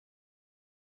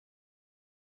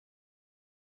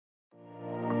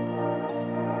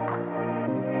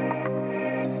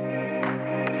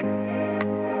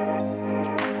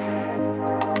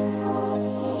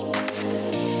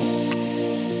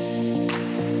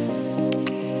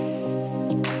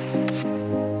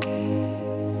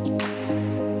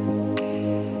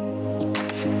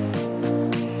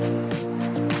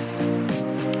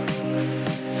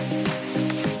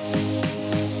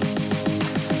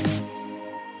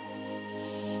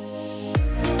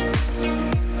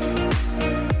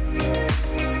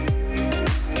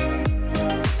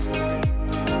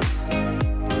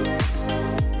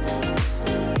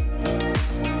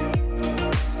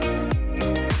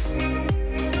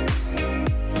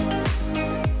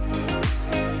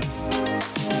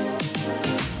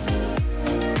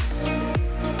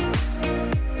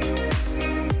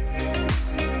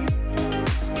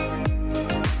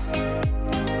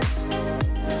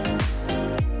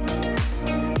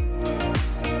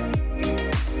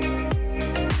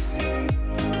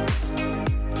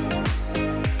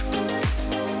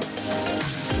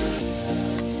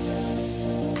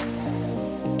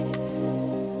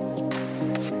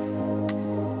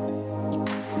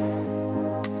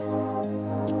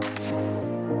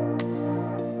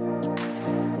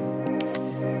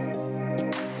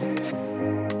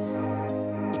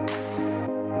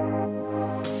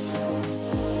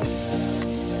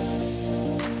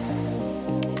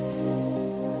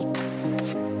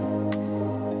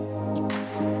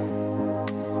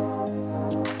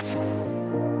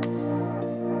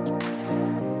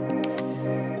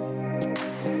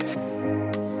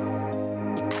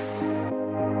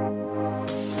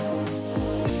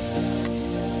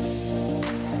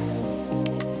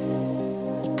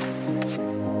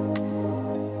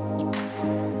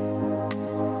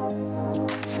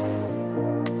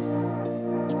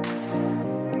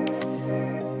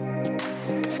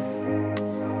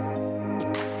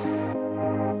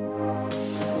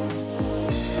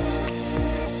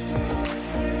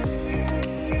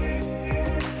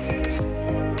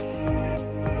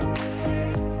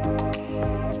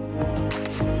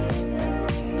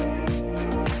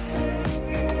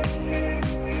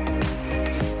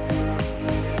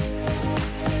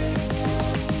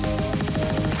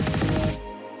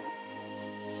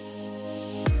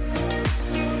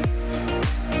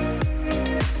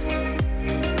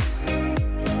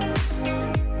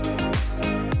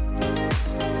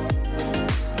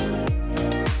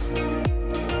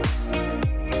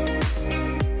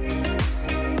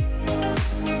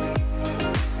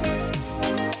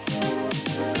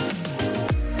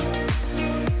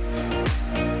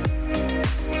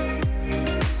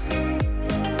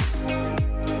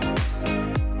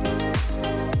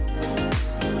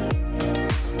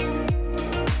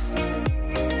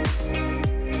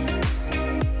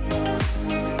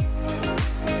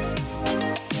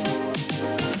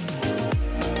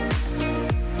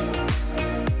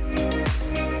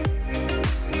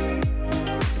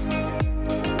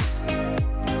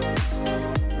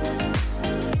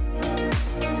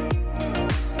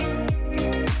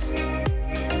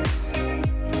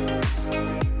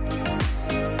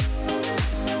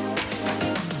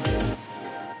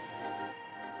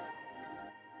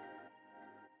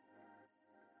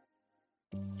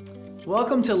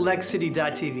Welcome to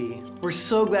LexCity.tv. We're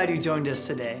so glad you joined us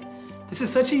today. This is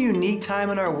such a unique time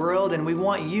in our world, and we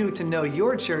want you to know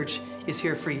your church is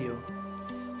here for you.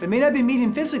 We may not be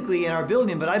meeting physically in our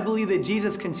building, but I believe that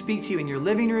Jesus can speak to you in your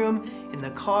living room, in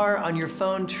the car, on your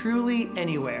phone, truly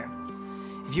anywhere.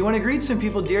 If you want to greet some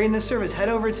people during this service, head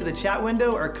over to the chat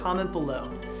window or comment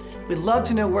below. We'd love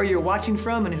to know where you're watching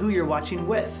from and who you're watching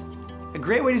with. A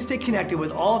great way to stay connected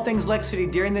with all things Lex City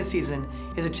during this season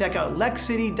is to check out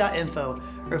lexcity.info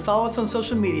or follow us on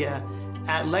social media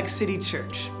at Lex City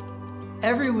Church.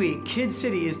 Every week, Kid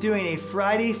City is doing a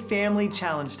Friday Family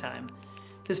Challenge Time.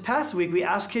 This past week, we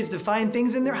asked kids to find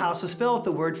things in their house to spell out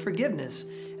the word forgiveness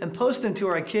and post them to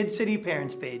our Kid City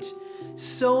Parents page.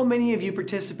 So many of you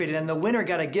participated, and the winner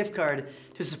got a gift card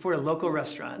to support a local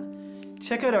restaurant.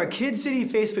 Check out our Kid City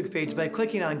Facebook page by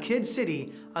clicking on Kid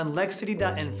City on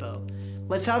lexcity.info.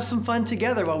 Let's have some fun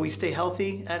together while we stay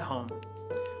healthy at home.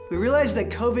 We realize that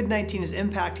COVID-19 is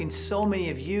impacting so many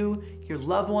of you, your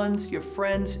loved ones, your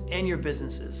friends, and your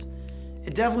businesses.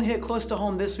 It definitely hit close to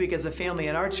home this week as a family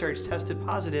in our church tested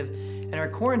positive and are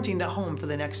quarantined at home for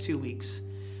the next 2 weeks.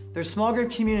 Their small group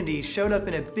community showed up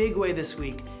in a big way this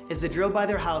week as they drove by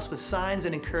their house with signs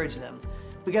and encouraged them.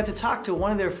 We got to talk to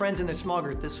one of their friends in their small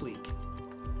group this week.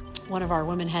 One of our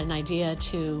women had an idea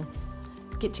to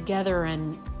get together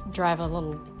and drive a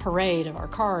little parade of our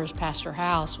cars past her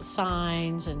house with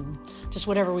signs and just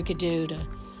whatever we could do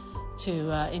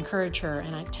to encourage her.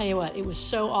 And I tell you what, it was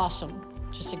so awesome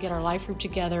just to get our life group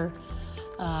together,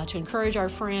 to encourage our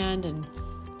friend and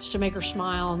just to make her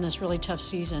smile in this really tough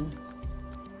season.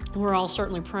 We're all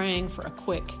certainly praying for a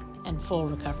quick and full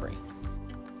recovery.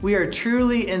 We are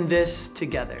truly in this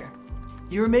together.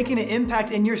 You are making an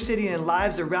impact in your city and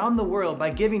lives around the world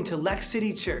by giving to Lex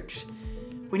City Church.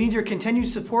 We need your continued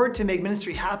support to make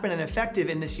ministry happen and effective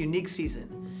in this unique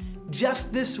season.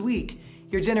 Just this week,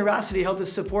 your generosity helped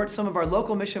us support some of our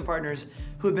local mission partners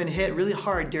who have been hit really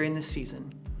hard during this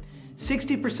season.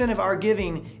 60% of our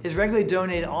giving is regularly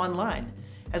donated online.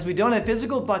 As we don't have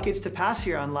physical buckets to pass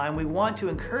here online, we want to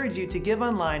encourage you to give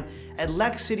online at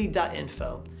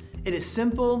lexcity.info. It is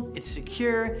simple, it's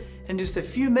secure, and in just a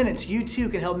few minutes, you too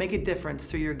can help make a difference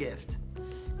through your gift.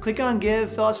 Click on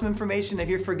Give, fill out some information. If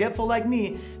you're forgetful like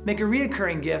me, make a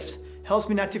reoccurring gift. Helps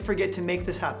me not to forget to make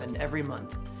this happen every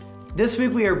month. This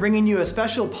week we are bringing you a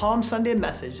special Palm Sunday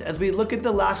message as we look at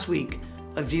the last week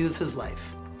of Jesus'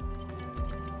 life.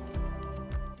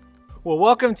 Well,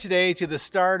 welcome today to the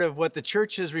start of what the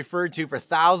church has referred to for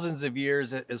thousands of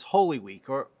years as Holy Week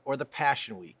or the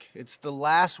Passion Week. It's the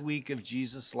last week of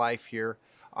Jesus' life here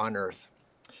on earth.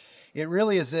 It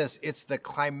really is this. It's the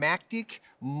climactic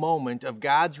moment of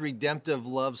God's redemptive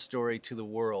love story to the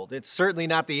world. It's certainly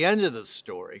not the end of the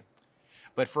story,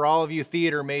 but for all of you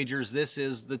theater majors, this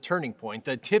is the turning point,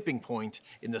 the tipping point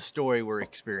in the story we're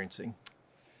experiencing.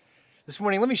 This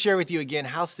morning, let me share with you again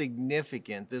how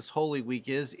significant this Holy Week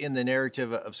is in the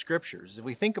narrative of Scriptures. If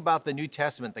we think about the New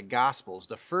Testament, the Gospels,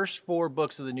 the first 4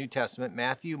 books of the New Testament,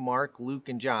 Matthew, Mark, Luke,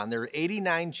 and John, there are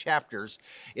 89 chapters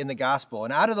in the Gospel.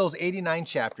 And out of those 89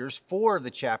 chapters, 4 of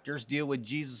the chapters deal with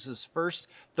Jesus' first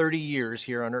 30 years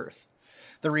here on earth.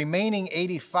 The remaining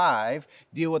 85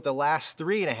 deal with the last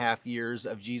 3.5 years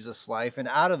of Jesus' life, and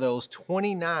out of those,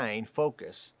 29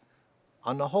 focus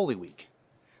on the Holy Week,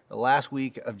 the last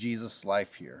week of Jesus'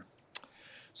 life here.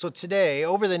 So today,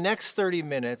 over the next 30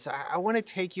 minutes, I want to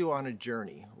take you on a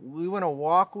journey. We want to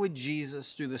walk with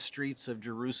Jesus through the streets of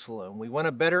Jerusalem. We want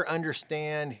to better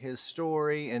understand his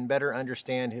story and better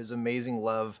understand his amazing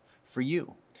love for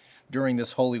you during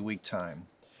this Holy Week time.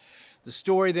 The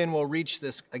story then will reach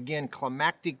this, again,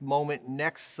 climactic moment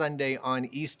next Sunday on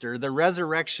Easter, the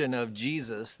resurrection of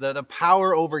Jesus, the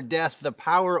power over death, the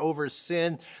power over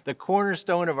sin, the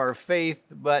cornerstone of our faith.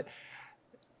 But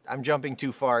I'm jumping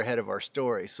too far ahead of our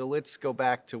story, so let's go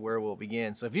back to where we'll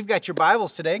begin. So if you've got your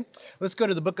Bibles today, let's go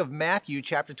to the book of Matthew,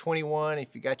 chapter 21.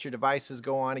 If you got your devices,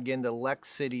 go on again to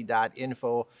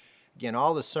lexcity.info. Again,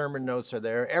 all the sermon notes are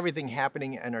there. Everything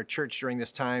happening in our church during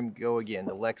this time, go again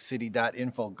to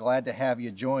lexcity.info. Glad to have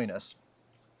you join us.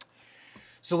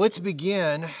 So let's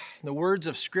begin. The words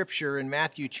of Scripture in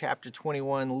Matthew chapter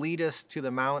 21 lead us to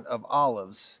the Mount of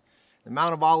Olives. The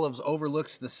Mount of Olives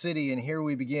overlooks the city, and here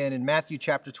we begin in Matthew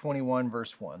chapter 21,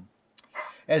 verse 1.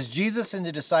 As Jesus and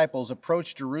the disciples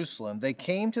approached Jerusalem, they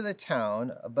came to the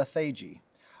town of Bethphage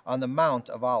on the Mount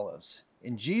of Olives,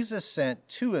 and Jesus sent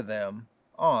 2 of them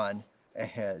on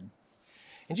ahead.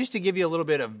 And just to give you a little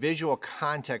bit of visual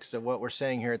context of what we're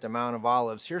saying here at the Mount of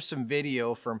Olives, here's some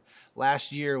video from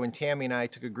last year when Tammy and I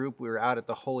took a group. We were out at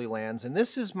the Holy Lands, and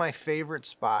this is my favorite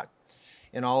spot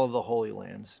in all of the Holy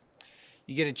Lands.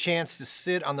 You get a chance to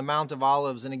sit on the Mount of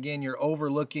Olives, and again, you're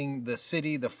overlooking the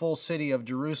city, the full city of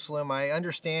Jerusalem. I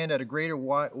understand at a greater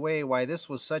way why this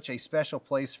was such a special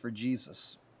place for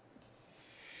Jesus.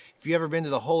 If you've ever been to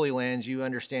the Holy Lands, you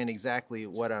understand exactly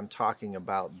what I'm talking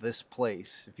about, this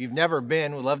place. If you've never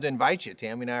been, we'd love to invite you.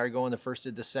 Tammy and I are going the 1st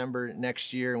of December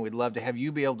next year, and we'd love to have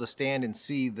you be able to stand and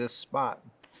see this spot.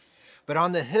 But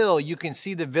on the hill, you can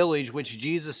see the village which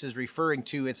Jesus is referring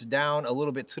to. It's down a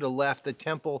little bit to the left. The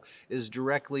temple is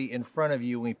directly in front of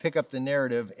you. We pick up the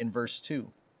narrative in verse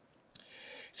 2. It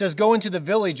says, "Go into the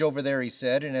village over there," he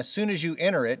said, "and as soon as you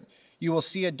enter it, you will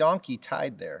see a donkey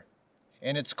tied there,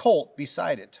 and its colt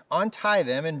beside it. Untie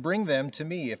them and bring them to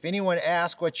me. If anyone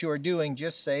asks what you are doing,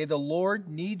 just say, 'The Lord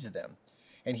needs them,'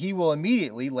 and he will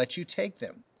immediately let you take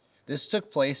them." This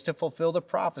took place to fulfill the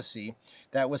prophecy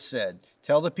that was said,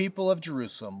 "Tell the people of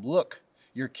Jerusalem, look,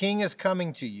 your king is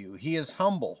coming to you. He is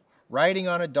humble, riding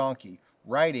on a donkey,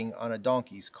 riding on a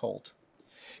donkey's colt."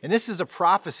 And this is a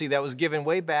prophecy that was given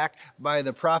way back by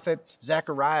the prophet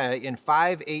Zechariah in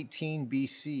 518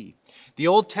 BC. The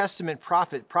Old Testament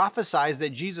prophet prophesies that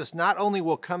Jesus not only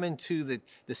will come into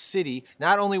the city,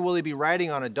 not only will he be riding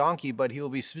on a donkey, but he will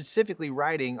be specifically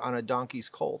riding on a donkey's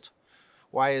colt.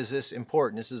 Why is this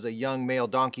important? This is a young male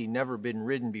donkey, never been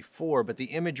ridden before, but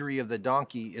the imagery of the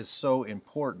donkey is so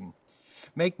important.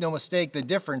 Make no mistake, the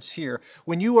difference here.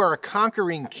 When you are a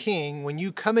conquering king, when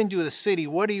you come into the city,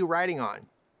 what are you riding on?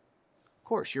 Of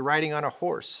course, you're riding on a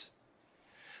horse.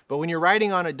 But when you're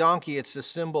riding on a donkey, it's a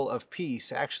symbol of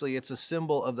peace. Actually, it's a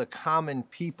symbol of the common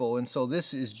people. And so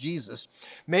this is Jesus.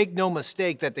 Make no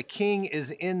mistake that the king is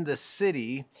in the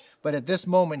city, but at this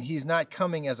moment, he's not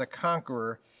coming as a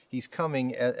conqueror. He's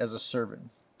coming as a servant.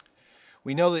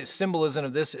 We know that symbolism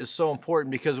of this is so important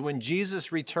because when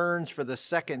Jesus returns for the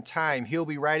second time, he'll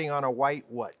be riding on a white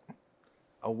what?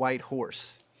 A white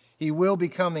horse. He will be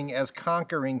coming as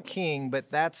conquering king,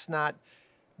 but that's not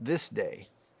this day.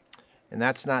 And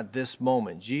that's not this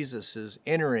moment. Jesus is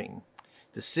entering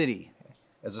the city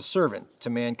as a servant to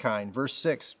mankind. Verse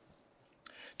 6.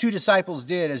 2 disciples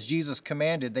did as Jesus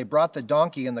commanded. They brought the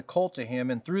donkey and the colt to him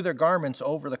and threw their garments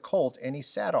over the colt, and he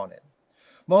sat on it.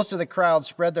 Most of the crowd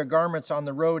spread their garments on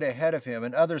the road ahead of him,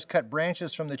 and others cut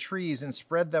branches from the trees and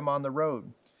spread them on the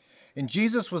road. And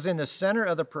Jesus was in the center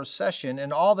of the procession,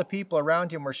 and all the people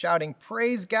around him were shouting,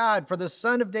 "Praise God for the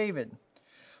Son of David!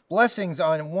 Blessings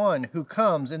on one who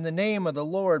comes in the name of the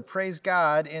Lord! Praise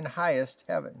God in highest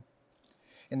heaven!"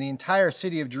 And the entire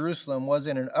city of Jerusalem was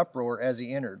in an uproar as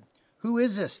he entered. "Who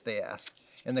is this?" they asked.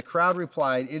 And the crowd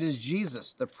replied, "It is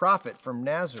Jesus, the prophet from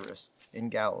Nazareth in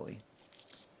Galilee."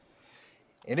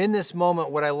 And in this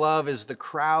moment, what I love is the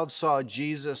crowd saw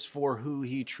Jesus for who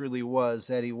he truly was,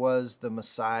 that he was the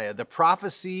Messiah. The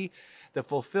prophecy, the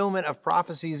fulfillment of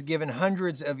prophecies given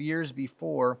hundreds of years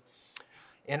before.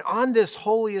 And on this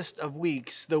holiest of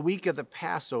weeks, the week of the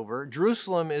Passover,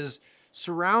 Jerusalem is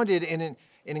surrounded and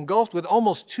engulfed with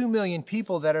almost 2 million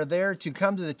people that are there to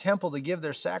come to the temple to give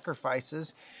their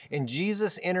sacrifices. And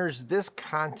Jesus enters this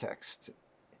context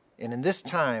and in this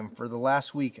time for the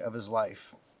last week of his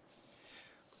life.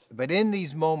 But in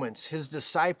these moments, his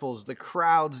disciples, the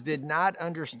crowds, did not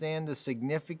understand the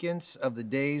significance of the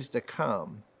days to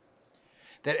come.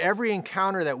 That every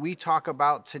encounter that we talk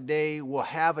about today will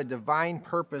have a divine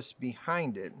purpose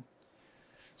behind it.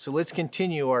 So let's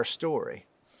continue our story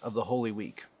of the Holy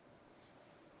Week.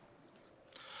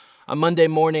 On Monday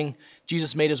morning,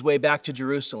 Jesus made his way back to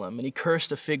Jerusalem, and he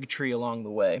cursed a fig tree along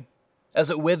the way. As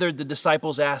it withered, the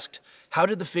disciples asked, "How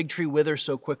did the fig tree wither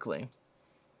so quickly?"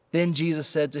 Then Jesus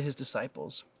said to his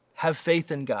disciples, "Have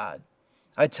faith in God.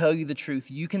 I tell you the truth,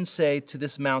 you can say to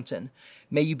this mountain,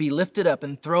 'May you be lifted up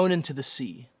and thrown into the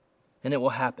sea,' and it will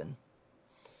happen.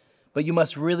 But you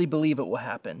must really believe it will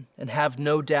happen and have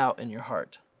no doubt in your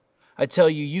heart. I tell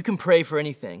you, you can pray for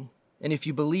anything, and if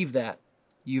you believe that,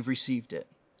 you've received it.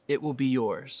 It will be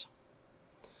yours.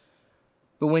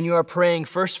 But when you are praying,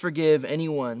 first forgive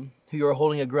anyone who you are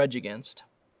holding a grudge against,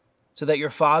 so that your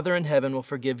Father in heaven will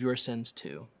forgive your sins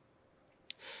too."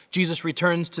 Jesus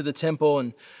returns to the temple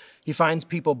and he finds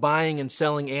people buying and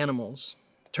selling animals,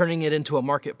 turning it into a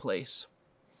marketplace.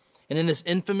 And in this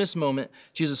infamous moment,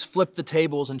 Jesus flipped the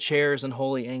tables and chairs in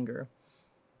holy anger.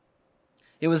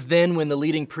 It was then when the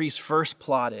leading priests first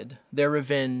plotted their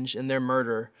revenge and their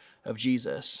murder of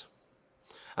Jesus.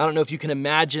 I don't know if you can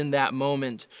imagine that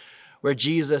moment where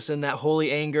Jesus, in that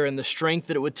holy anger and the strength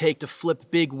that it would take to flip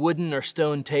big wooden or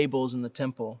stone tables in the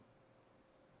temple.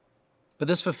 But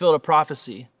this fulfilled a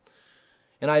prophecy.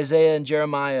 In Isaiah and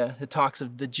Jeremiah, it talks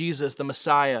of the Jesus, the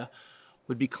Messiah,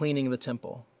 would be cleaning the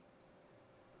temple.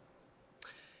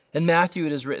 In Matthew,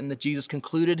 it is written that Jesus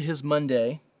concluded his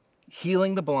Monday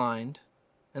healing the blind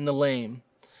and the lame.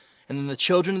 And then the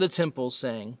children of the temple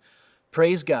sang,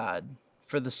 "Praise God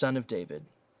for the Son of David."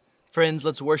 Friends,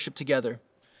 let's worship together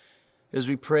as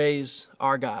we praise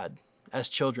our God as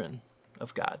children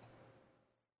of God.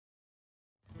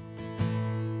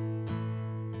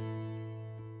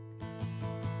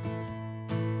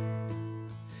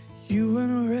 You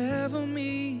unravel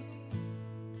me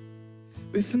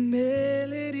with a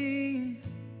melody.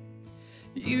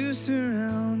 You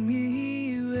surround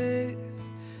me with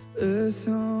a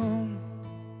song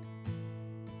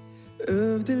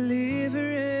of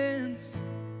deliverance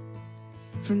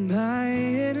from my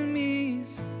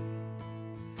enemies,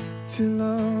 till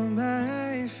all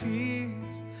my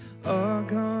fears are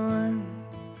gone.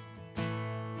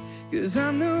 'Cause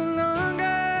I'm no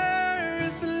longer a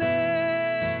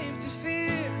slave to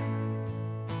fear.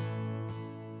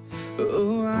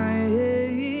 Oh, I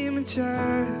am a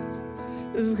child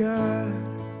of God,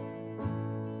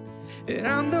 and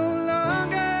I'm no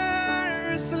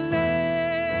longer a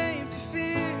slave to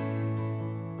fear.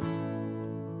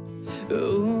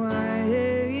 Oh, I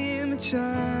am a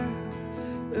child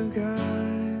of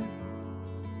God.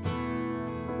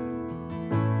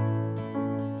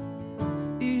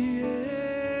 Yeah.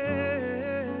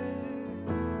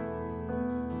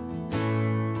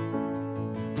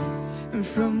 And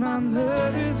from my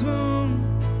mother's womb,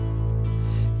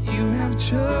 you have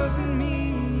chosen me.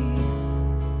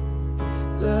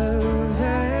 Love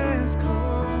has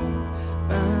called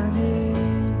my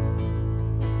name,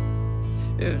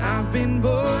 and I've been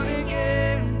born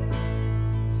again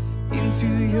into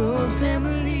your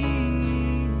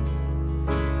family.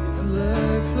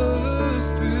 Blood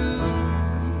flows through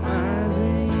my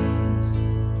veins,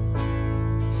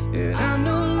 and I'm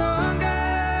no longer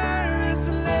a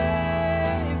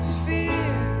slave to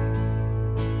fear.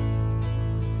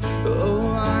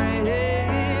 Oh, I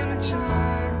am a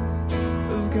child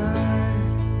of God,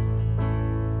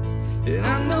 and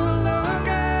I'm no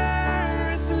longer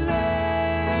a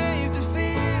slave to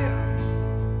fear.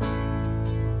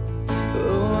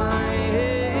 Oh, I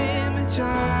am a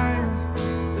child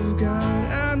of God.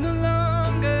 I'm no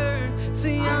longer,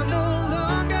 see, I'm no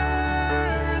longer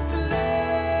a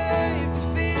slave to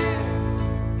fear.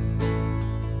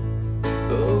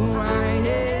 Oh, I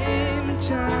am a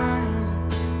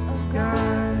child of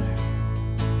God,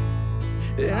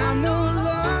 and I'm no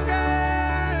longer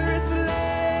a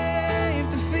slave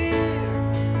to fear.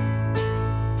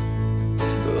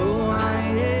 Oh, I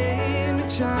am a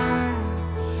child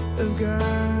of God.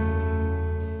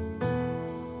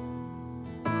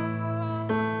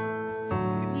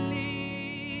 We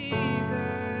believe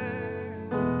that.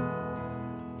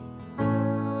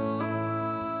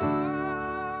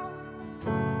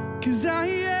 'Cause I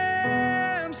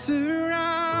am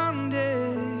surrounded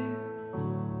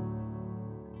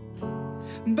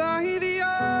by the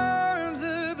arms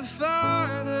of the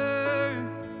Father,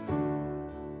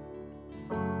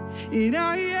 and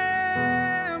I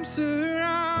am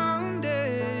surrounded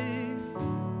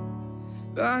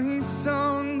by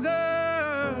songs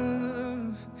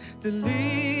of deliverance.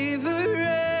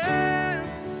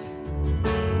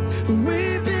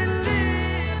 We've been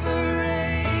liberated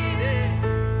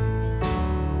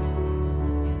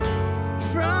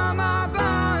from our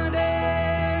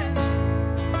bondage.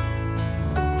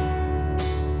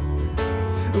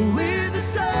 We're the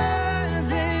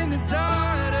sons and the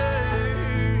daughters.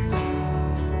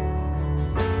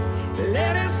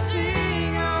 Let us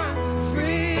sing our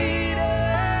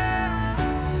freedom.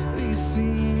 We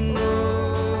sing, oh,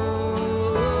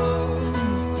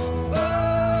 oh,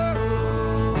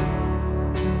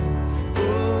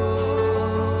 oh,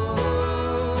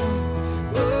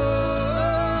 oh,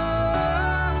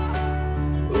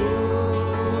 oh,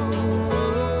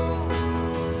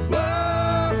 oh.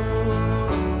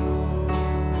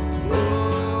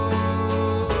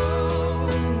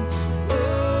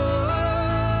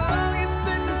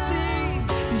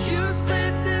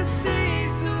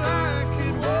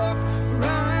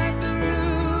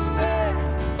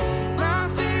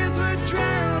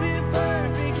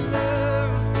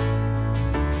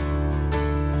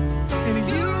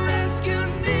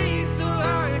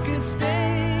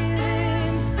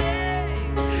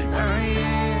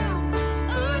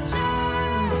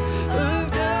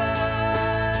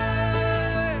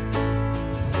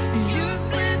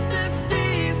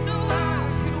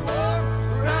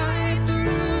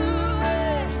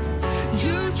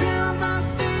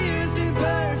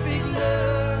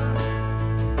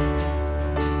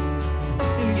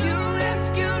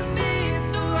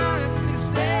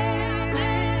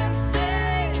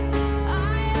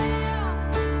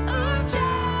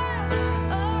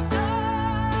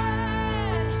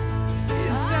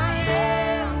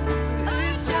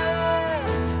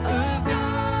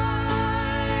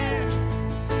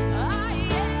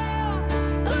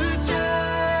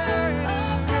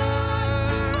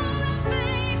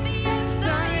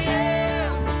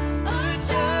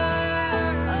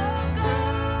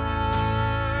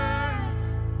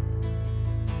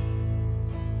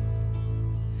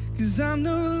 'cause I'm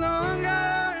no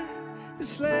longer a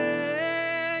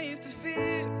slave to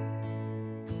fear.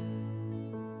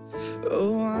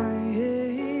 Oh, I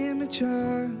am a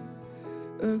child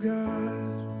of God,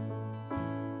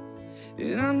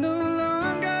 and I'm no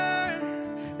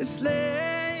longer a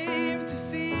slave to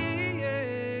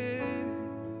fear.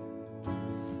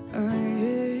 I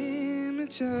am a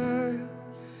child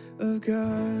of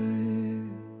God.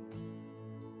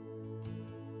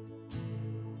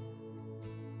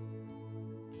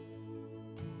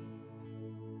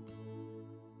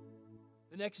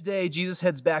 The next day, Jesus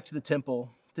heads back to the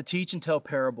temple to teach and tell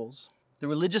parables. The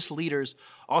religious leaders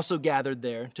also gathered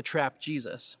there to trap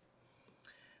Jesus.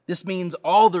 This means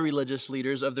all the religious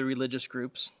leaders of the religious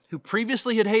groups who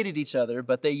previously had hated each other,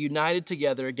 but they united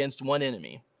together against one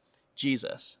enemy,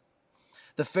 Jesus.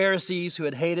 The Pharisees, who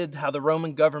had hated how the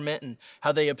Roman government and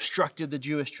how they obstructed the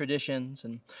Jewish traditions,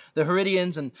 and the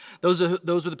Herodians, and those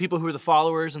were the people who were the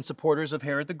followers and supporters of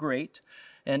Herod the Great,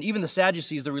 and even the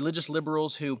Sadducees, the religious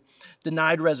liberals who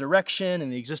denied resurrection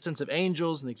and the existence of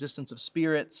angels and the existence of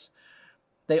spirits,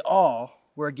 they all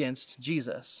were against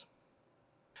Jesus.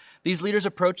 These leaders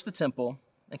approached the temple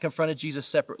and confronted Jesus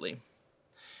separately.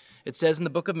 It says in the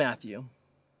book of Matthew,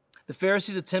 the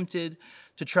Pharisees attempted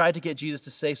to try to get Jesus to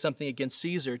say something against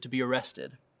Caesar to be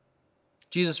arrested.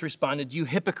 Jesus responded, "You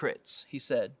hypocrites," he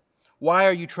said. "Why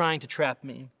are you trying to trap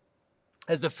me?"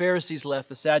 As the Pharisees left,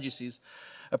 the Sadducees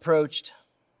approached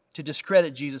to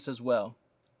discredit Jesus as well.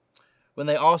 When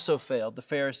they also failed, the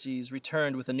Pharisees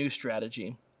returned with a new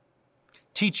strategy.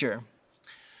 "Teacher,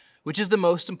 which is the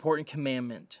most important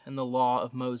commandment in the law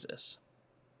of Moses?"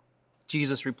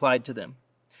 Jesus replied to them,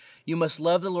 "You must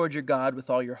love the Lord your God with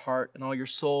all your heart and all your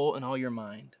soul and all your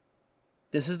mind.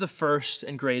 This is the first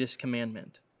and greatest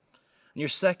commandment. And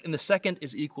the second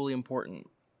is equally important.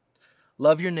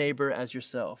 Love your neighbor as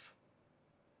yourself.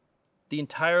 The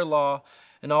entire law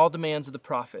and all demands of the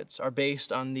prophets are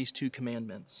based on these two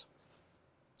commandments."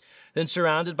 Then,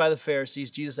 surrounded by the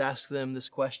Pharisees, Jesus asked them this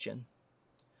question: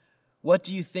 "What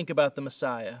do you think about the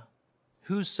Messiah?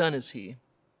 Whose son is he?"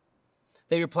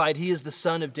 They replied, "He is the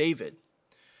son of David."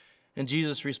 And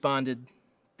Jesus responded,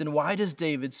 "Then why does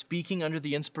David, speaking under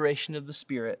the inspiration of the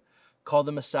Spirit, call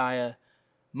the Messiah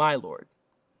my Lord,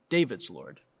 David's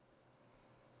Lord?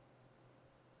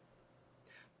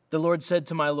 The Lord said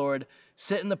to my Lord,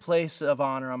 'Sit in the place of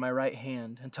honor on my right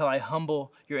hand until I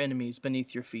humble your enemies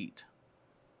beneath your feet.'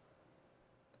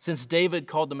 Since David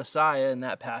called the Messiah in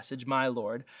that passage my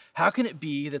Lord, how can it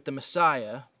be that the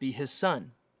Messiah be his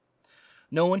son?"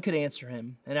 No one could answer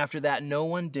him, and after that, no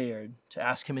one dared to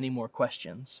ask him any more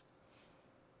questions.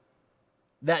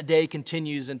 That day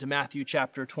continues into Matthew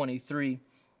chapter 23.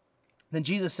 Then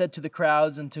Jesus said to the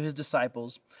crowds and to his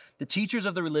disciples, "The teachers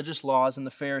of the religious laws and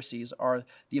the Pharisees are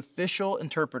the official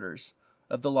interpreters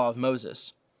of the law of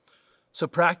Moses. So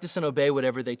practice and obey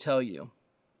whatever they tell you.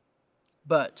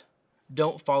 But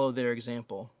don't follow their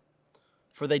example,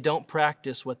 for they don't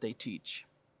practice what they teach.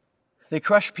 They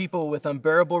crush people with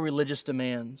unbearable religious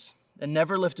demands and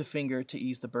never lift a finger to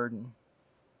ease the burden.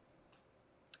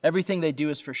 Everything they do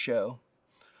is for show.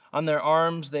 On their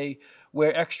arms, they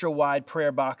wear extra wide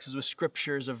prayer boxes with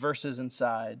scriptures of verses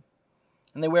inside.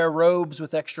 And they wear robes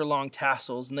with extra long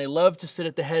tassels, and they love to sit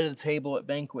at the head of the table at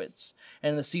banquets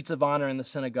and in the seats of honor in the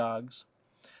synagogues.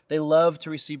 They love to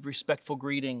receive respectful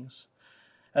greetings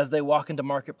as they walk into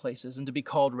marketplaces and to be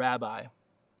called rabbi.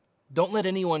 Don't let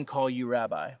anyone call you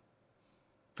rabbi,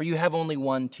 for you have only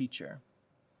one teacher,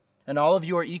 and all of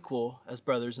you are equal as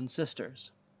brothers and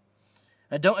sisters.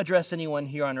 And don't address anyone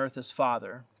here on earth as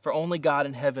Father, for only God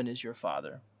in heaven is your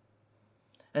Father.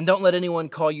 And don't let anyone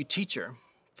call you teacher,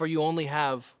 for you only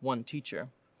have one teacher,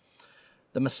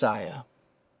 the Messiah.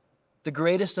 The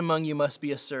greatest among you must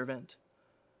be a servant,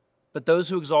 but those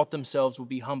who exalt themselves will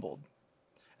be humbled,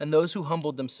 and those who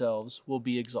humbled themselves will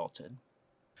be exalted."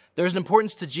 There's an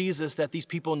importance to Jesus that these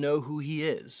people know who he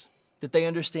is, that they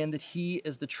understand that he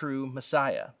is the true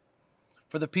Messiah.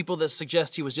 For the people that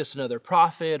suggest he was just another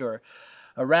prophet or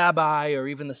a rabbi or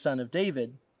even the son of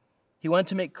David, he wanted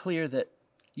to make clear that,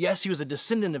 yes, he was a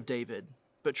descendant of David,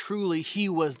 but truly he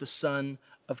was the Son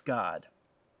of God.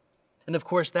 And of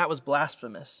course, that was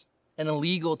blasphemous and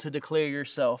illegal to declare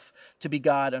yourself to be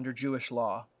God under Jewish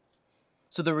law.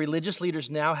 So the religious leaders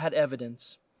now had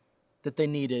evidence that they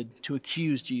needed to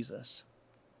accuse Jesus.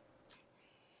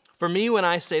 For me, when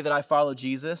I say that I follow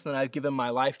Jesus and I've given my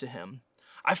life to him,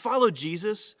 I follow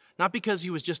Jesus not because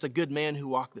he was just a good man who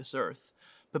walked this earth,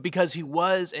 but because he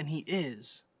was and he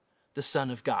is the Son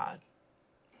of God.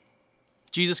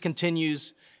 Jesus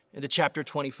continues into chapter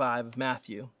 25 of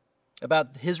Matthew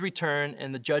about his return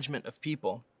and the judgment of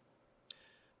people.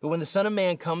 But when the Son of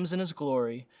Man comes in his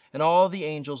glory and all the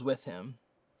angels with him,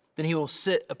 then he will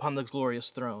sit upon the glorious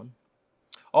throne.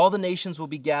 All the nations will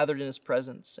be gathered in his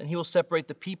presence, and he will separate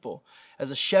the people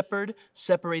as a shepherd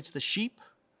separates the sheep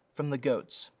from the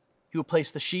goats. He will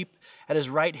place the sheep at his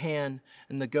right hand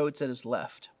and the goats at his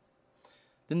left.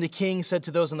 Then the king said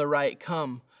to those on the right,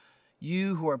 "Come,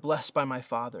 you who are blessed by my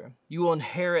Father. You will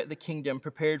inherit the kingdom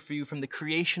prepared for you from the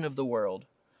creation of the world.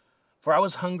 For I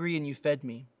was hungry and you fed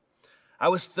me. I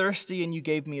was thirsty and you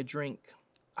gave me a drink.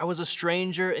 I was a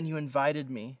stranger and you invited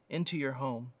me into your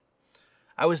home.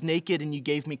 I was naked and you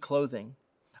gave me clothing.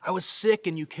 I was sick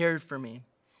and you cared for me.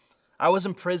 I was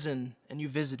in prison and you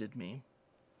visited me."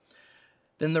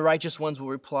 Then the righteous ones will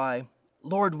reply,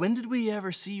 "Lord, when did we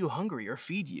ever see you hungry or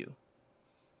feed you?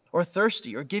 Or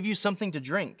thirsty or give you something to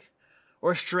drink?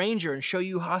 Or a stranger and show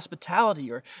you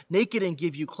hospitality? Or naked and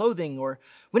give you clothing? Or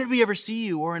when did we ever see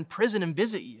you or in prison and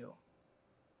visit you?"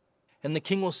 And the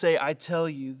king will say, "I tell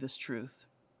you this truth.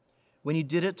 When you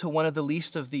did it to one of the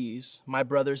least of these, my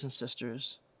brothers and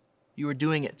sisters, you were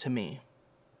doing it to me."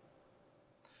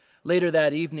 Later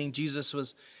that evening, Jesus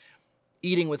was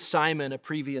eating with Simon, a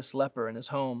previous leper, in his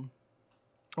home.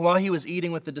 While he was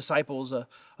eating with the disciples, a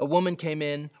woman came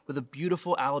in with a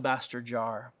beautiful alabaster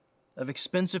jar of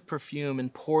expensive perfume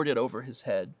and poured it over his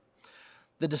head.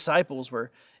 The disciples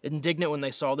were indignant when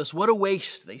they saw this. "What a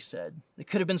waste," they said. "It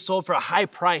could have been sold for a high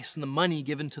price and the money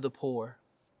given to the poor."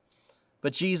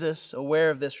 But Jesus,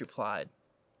 aware of this, replied,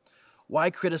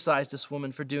 "Why criticize this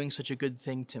woman for doing such a good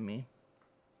thing to me?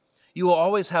 You will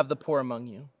always have the poor among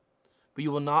you, but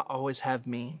you will not always have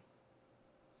me.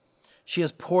 She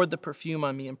has poured the perfume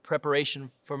on me in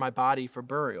preparation for my body for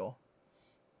burial.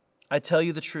 I tell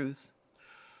you the truth,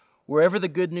 wherever the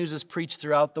good news is preached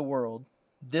throughout the world,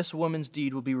 this woman's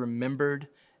deed will be remembered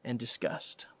and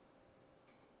discussed."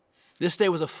 This day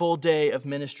was a full day of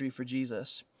ministry for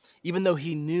Jesus. Even though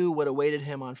he knew what awaited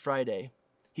him on Friday,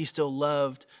 he still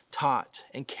loved, taught,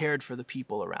 and cared for the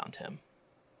people around him.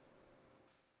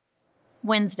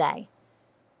 Wednesday.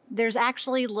 There's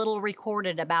actually little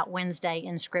recorded about Wednesday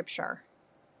in Scripture.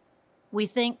 We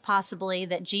think possibly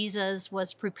that Jesus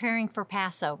was preparing for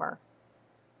Passover,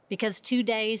 because 2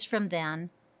 days from then,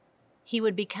 he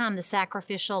would become the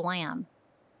sacrificial lamb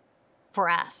for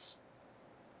us.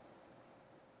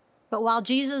 But while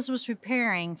Jesus was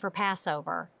preparing for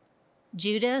Passover,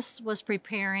 Judas was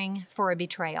preparing for a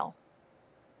betrayal.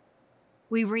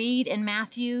 We read in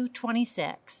Matthew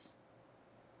 26,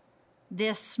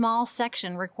 this small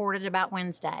section recorded about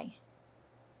Wednesday.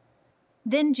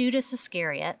 "Then Judas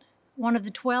Iscariot, one of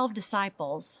the 12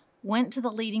 disciples, went to the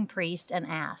leading priest and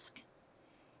asked,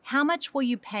 'How much will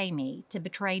you pay me to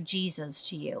betray Jesus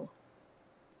to you?'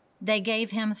 They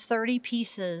gave him 30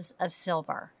 pieces of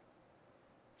silver.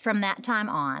 From that time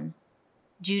on,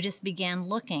 Judas began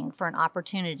looking for an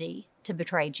opportunity to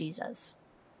betray Jesus."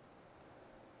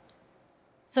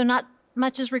 So not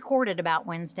much is recorded about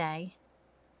Wednesday.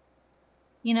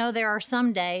 You know, there are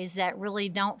some days that really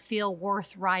don't feel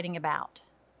worth writing about.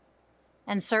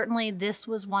 And certainly this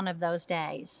was one of those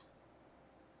days.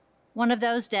 One of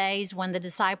those days when the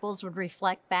disciples would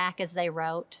reflect back as they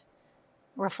wrote,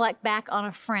 reflect back on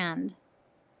a friend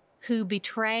who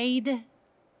betrayed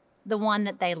the one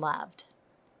that they loved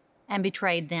and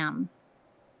betrayed them.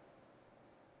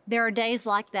 There are days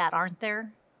like that, aren't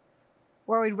there?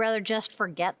 Where we'd rather just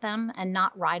forget them and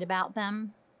not write about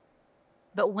them.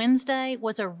 But Wednesday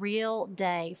was a real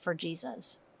day for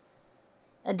Jesus,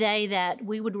 a day that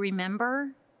we would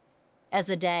remember as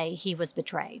the day he was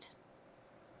betrayed.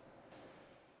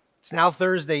 It's now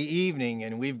Thursday evening,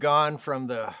 and we've gone from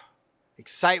the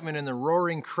excitement and the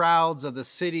roaring crowds of the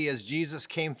city as Jesus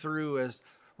came through as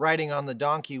riding on the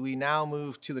donkey. We now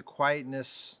move to the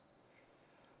quietness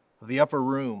of the upper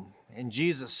room, and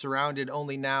Jesus surrounded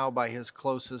only now by his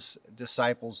closest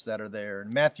disciples that are there.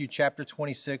 In Matthew chapter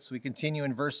 26, we continue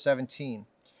in verse 17.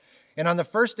 "And on the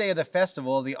first day of the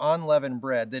festival of the unleavened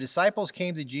bread, the disciples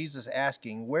came to Jesus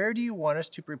asking, 'Where do you want us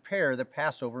to prepare the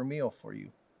Passover meal for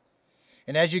you?'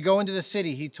 And as you go into the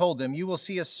city, he told them, 'You will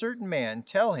see a certain man.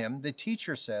 Tell him, the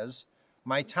teacher says,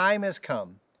 my time has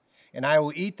come, and I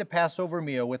will eat the Passover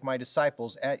meal with my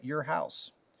disciples at your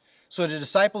house.' So the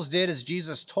disciples did as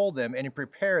Jesus told them, and he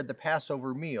prepared the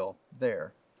Passover meal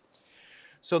there."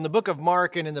 So in the book of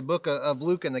Mark and in the book of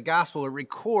Luke and the gospel, it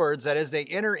records that as they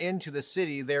enter into the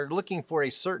city, they're looking for a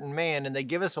certain man, and they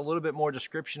give us a little bit more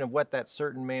description of what that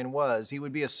certain man was. He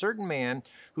would be a certain man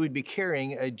who would be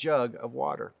carrying a jug of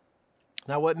water.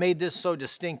 Now, what made this so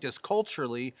distinct is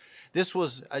culturally, this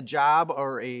was a job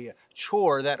or a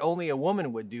chore that only a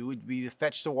woman would do, would be to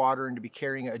fetch the water and to be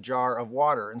carrying a jar of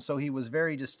water. And so he was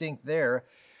very distinct there.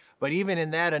 But even in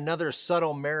that, another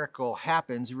subtle miracle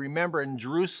happens. You remember in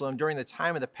Jerusalem during the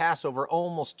time of the Passover,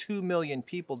 almost 2 million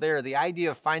people there. The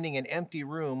idea of finding an empty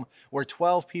room where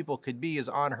 12 people could be is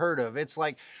unheard of. It's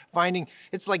like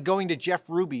going to Jeff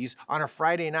Ruby's on a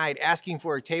Friday night, asking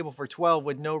for a table for 12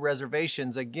 with no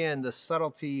reservations. Again, the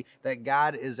subtlety that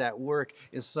God is at work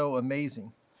is so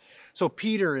amazing. So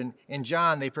Peter and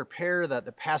John, they prepare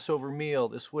the Passover meal.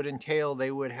 This would entail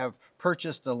they would have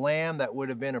purchased a lamb that would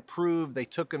have been approved. They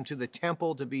took him to the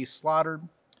temple to be slaughtered.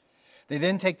 They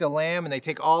then take the lamb and they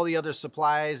take all the other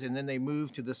supplies, and then they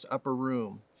move to this upper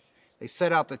room. They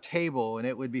set out the table, and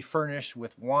it would be furnished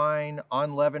with wine,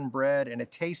 unleavened bread, and a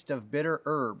taste of bitter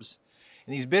herbs.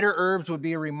 And these bitter herbs would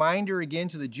be a reminder again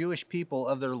to the Jewish people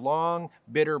of their long,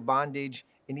 bitter bondage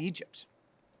in Egypt.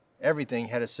 Everything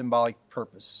had a symbolic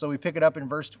purpose. So we pick it up in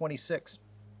verse 26.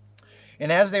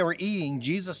 And as they were eating,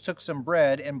 Jesus took some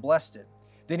bread and blessed it.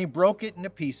 Then he broke it into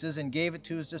pieces and gave it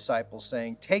to his disciples,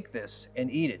 saying, "Take this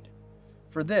and eat it,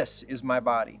 for this is my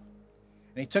body."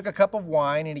 And he took a cup of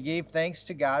wine, and he gave thanks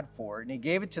to God for it. And he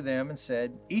gave it to them and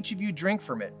said, "Each of you drink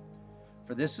from it,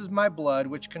 for this is my blood,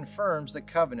 which confirms the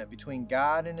covenant between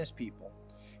God and his people.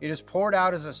 It is poured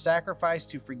out as a sacrifice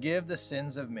to forgive the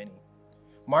sins of many.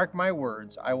 Mark my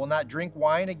words, I will not drink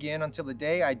wine again until the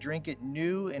day I drink it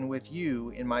new and with you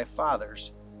in my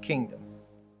Father's kingdom."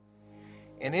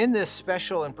 And in this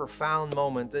special and profound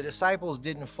moment, the disciples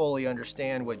didn't fully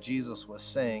understand what Jesus was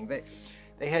saying.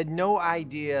 They had no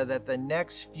idea that the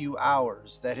next few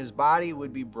hours, that his body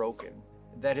would be broken,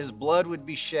 that his blood would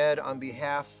be shed on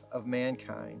behalf of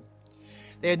mankind.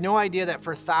 They had no idea that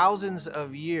for thousands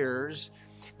of years,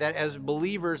 that as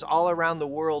believers all around the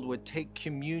world would take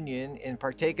communion and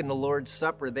partake in the Lord's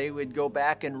Supper, they would go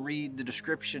back and read the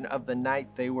description of the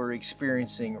night they were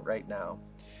experiencing right now.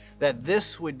 That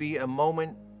this would be a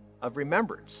moment of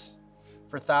remembrance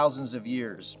for thousands of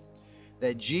years.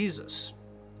 That Jesus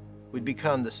would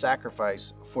become the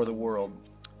sacrifice for the world.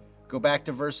 Go back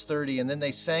to verse 30, and then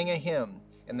they sang a hymn,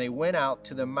 and they went out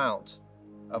to the Mount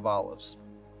of Olives.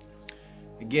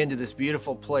 Again, to this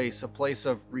beautiful place, a place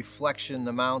of reflection,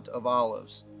 the Mount of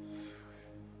Olives,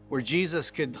 where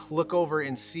Jesus could look over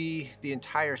and see the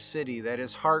entire city, that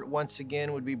his heart once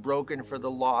again would be broken for the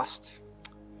lost,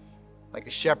 like a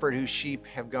shepherd whose sheep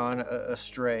have gone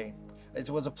astray. It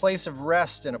was a place of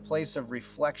rest and a place of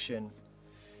reflection.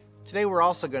 Today we're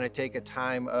also going to take a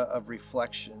time of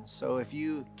reflection. So if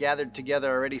you gathered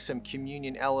together already some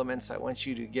communion elements, I want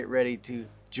you to get ready to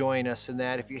join us in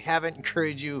that. If you haven't,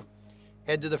 encourage you,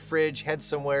 head to the fridge, head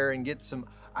somewhere and get some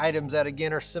items that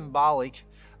again are symbolic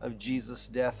of Jesus'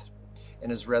 death and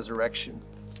his resurrection.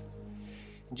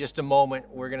 In just a moment,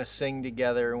 we're going to sing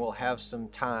together and we'll have some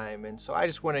time. And so I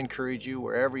just want to encourage you,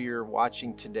 wherever you're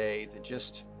watching today, to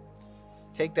just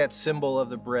take that symbol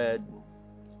of the bread.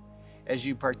 As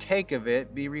you partake of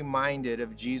it, be reminded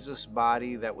of Jesus'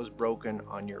 body that was broken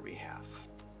on your behalf.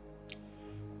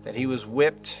 That he was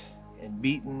whipped and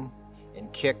beaten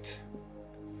and kicked.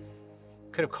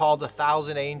 Could have called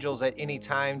 1,000 angels at any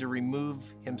time to remove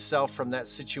himself from that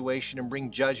situation and bring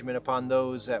judgment upon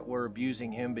those that were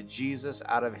abusing him. But Jesus,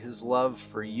 out of his love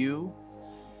for you,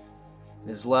 and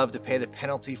his love to pay the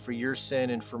penalty for your sin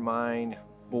and for mine,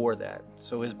 bore that.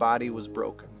 So his body was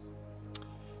broken.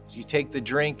 As you take the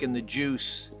drink and the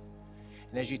juice,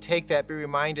 and as you take that, be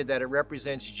reminded that it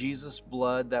represents Jesus'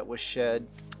 blood that was shed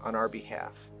on our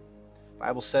behalf. The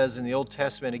Bible says in the Old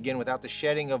Testament, again, without the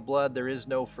shedding of blood, there is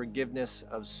no forgiveness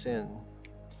of sin.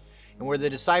 And where the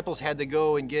disciples had to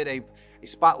go and get a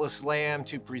spotless lamb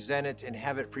to present it and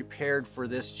have it prepared for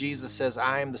this, Jesus says,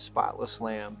 I am the spotless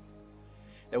lamb.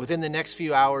 That within the next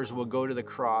few hours will go to the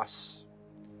cross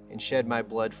and shed my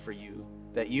blood for you,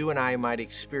 that you and I might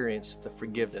experience the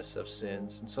forgiveness of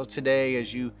sins. And so today,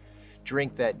 as you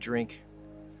drink that drink,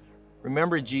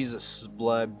 remember Jesus'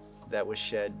 blood that was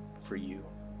shed for you.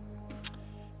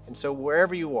 And so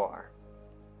wherever you are,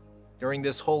 during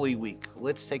this Holy Week,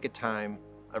 let's take a time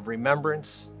of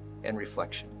remembrance and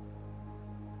reflection.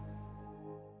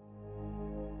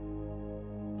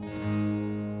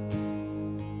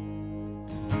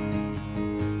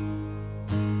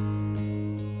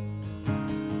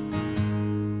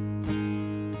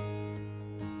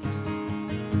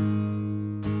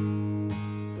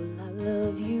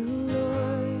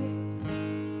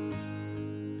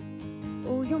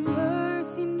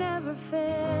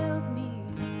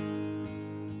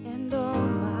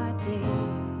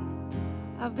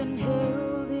 I've been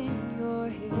held in your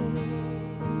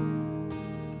hand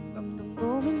from the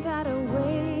moment that I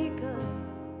wake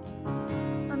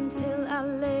up until I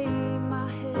lay my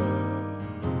head.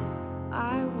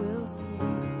 I will sing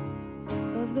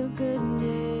of the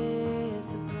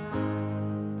goodness of God.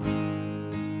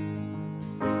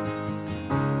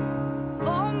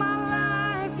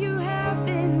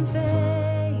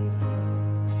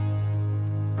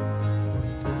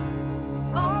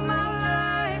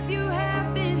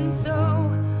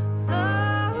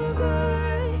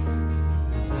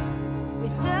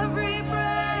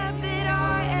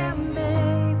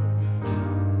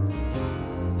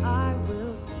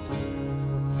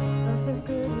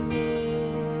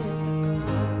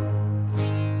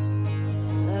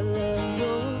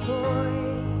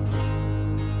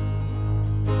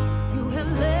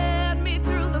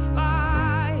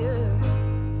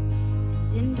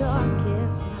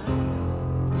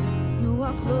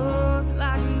 are close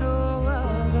like no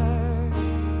other.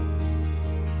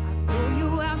 I've known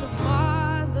you as a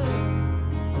father,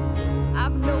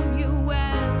 I've known you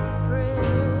as a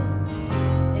friend,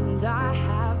 and I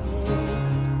have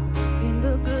lived in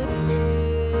the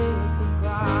goodness of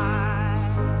God.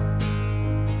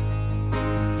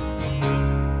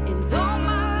 And all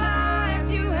my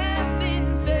life you have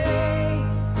been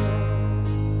faithful.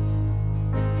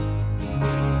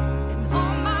 And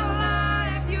all my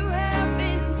life you have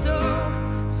been so,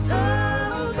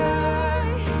 so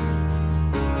good.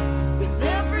 With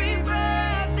every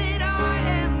breath that I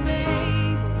am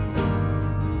able,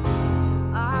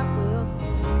 I will sing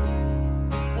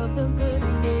of the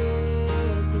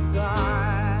goodness of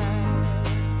God.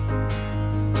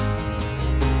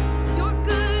 Your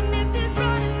goodness is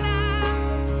running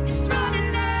after, it's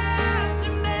running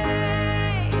after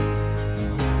me.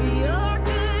 Your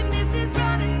goodness is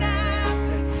running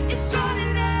after, it's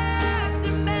running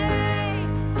after me.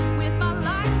 With my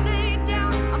life laid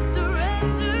down, I'm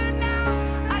surrendered now.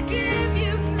 I give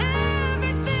you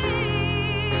everything.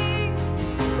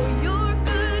 Oh, your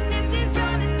goodness is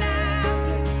running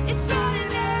after, it's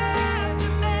running after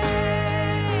me.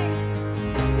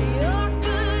 Your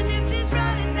goodness is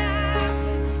running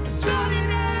after, it's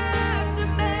running after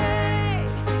me.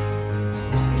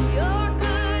 Your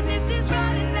goodness is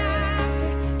running after,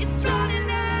 it's running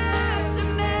after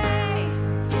me.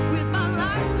 With my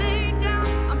life laid down,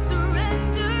 I'm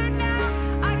surrendered now.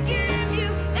 I give you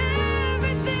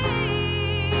everything.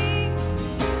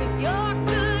 'Cause your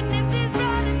goodness is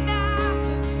running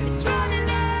after, it's running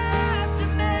after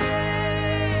me.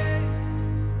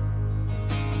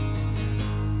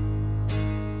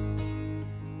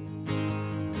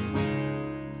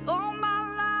 And all my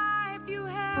life you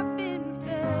have been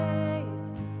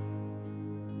faithful.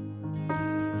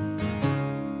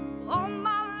 All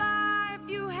my life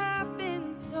you have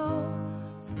been so,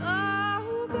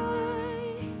 so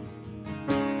good.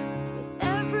 With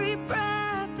every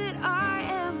breath that I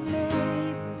am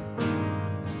able,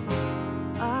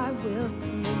 I will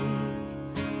sing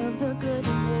of the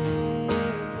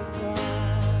goodness of God.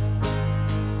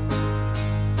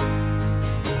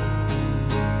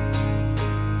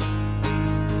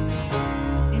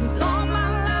 And all my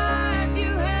life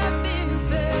you have been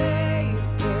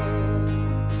faithful.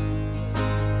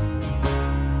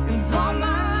 And all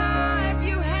my life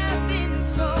you have been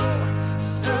so,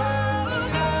 so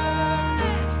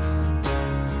good.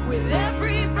 With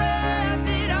every breath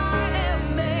that I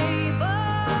am able,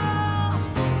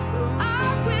 I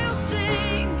will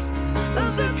sing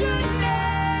of the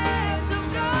goodness of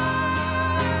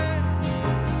God.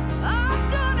 I'm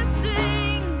gonna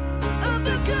sing of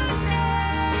the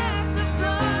goodness of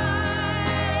God.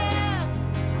 Yes,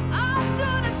 I'm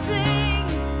gonna sing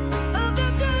of the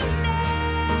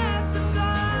goodness of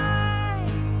God.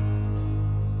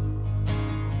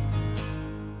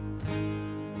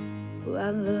 Oh,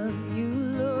 I love you,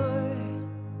 Lord.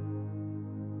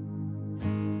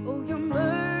 Oh, your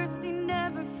mercy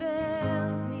never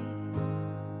fails me.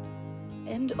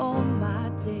 And all my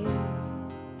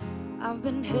days I've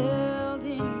been held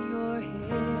in your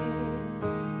hand.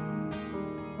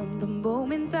 From the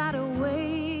moment that I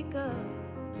wake up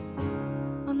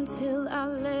until I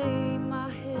lay my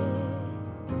head,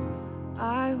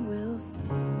 I will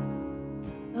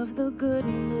sing of the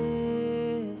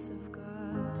goodness of God.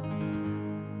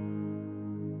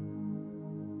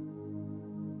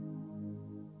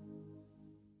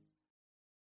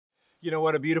 You know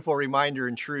what a beautiful reminder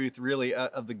in truth, really,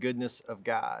 of the goodness of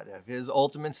God, of his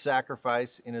ultimate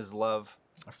sacrifice in his love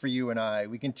for you and I.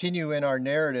 We continue in our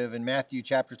narrative in Matthew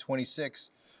chapter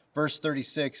 26, verse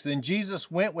 36. Then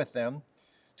Jesus went with them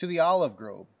to the olive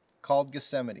grove called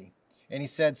Gethsemane, and he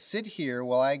said, "Sit here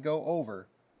while I go over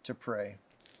to pray."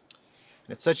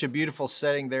 And it's such a beautiful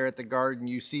setting there at the garden.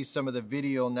 You see some of the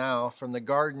video now. From the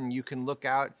garden, you can look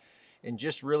out, and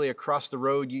just really across the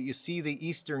road, you see the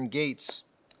eastern gates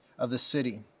of the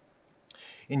city.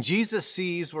 And Jesus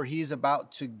sees where he's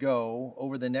about to go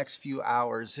over the next few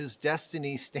hours. His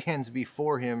destiny stands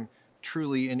before him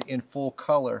truly in full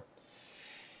color.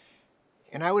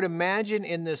 And I would imagine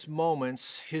in this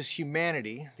moment, his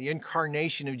humanity, the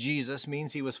incarnation of Jesus,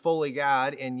 means he was fully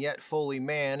God and yet fully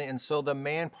man. And so the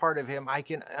man part of him, I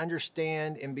can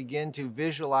understand and begin to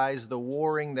visualize the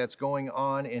warring that's going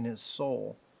on in his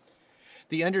soul.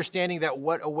 The understanding that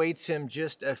what awaits him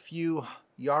just a few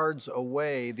yards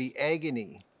away, the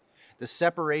agony, the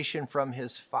separation from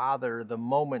his Father, the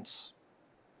moments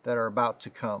that are about to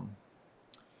come.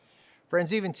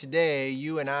 Friends, even today,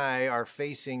 you and I are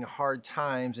facing hard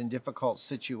times and difficult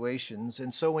situations.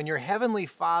 And so when your Heavenly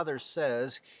Father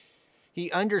says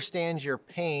He understands your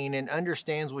pain and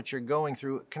understands what you're going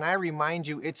through. Can I remind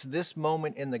you, it's this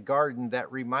moment in the garden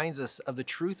that reminds us of the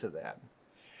truth of that.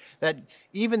 That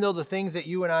even though the things that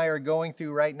you and I are going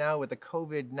through right now with the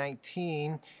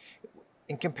COVID-19,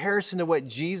 in comparison to what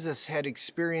Jesus had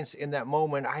experienced in that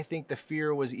moment, I think the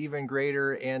fear was even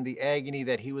greater and the agony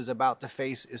that he was about to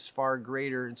face is far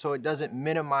greater. And so it doesn't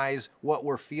minimize what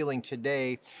we're feeling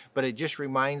today, but it just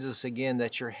reminds us again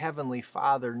that your Heavenly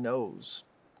Father knows.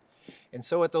 And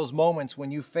so at those moments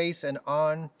when you face an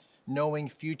unknowing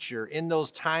future, in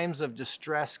those times of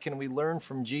distress, can we learn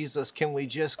from Jesus? Can we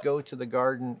just go to the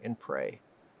garden and pray?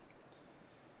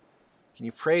 Can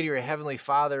you pray to your Heavenly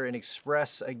Father and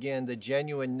express again the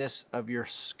genuineness of your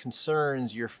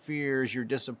concerns, your fears, your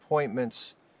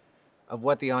disappointments of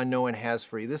what the unknown has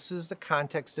for you? This is the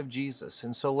context of Jesus.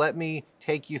 And so let me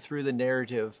take you through the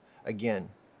narrative again.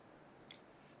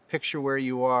 Picture where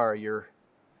you are. You're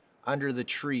under the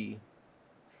tree.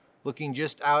 Looking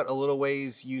just out a little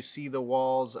ways, you see the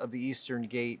walls of the eastern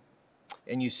gate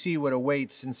and you see what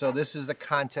awaits. And so this is the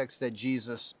context that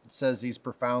Jesus says these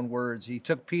profound words. He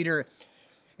took Peter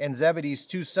and Zebedee's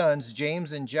two sons,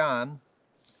 James and John,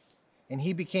 and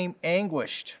he became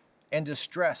anguished and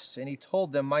distressed. And he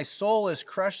told them, "My soul is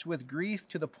crushed with grief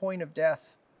to the point of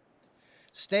death.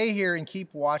 Stay here and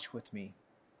keep watch with me."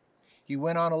 He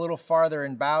went on a little farther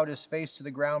and bowed his face to the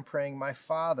ground, praying, "My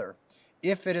Father,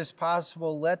 if it is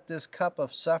possible, let this cup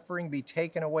of suffering be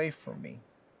taken away from me.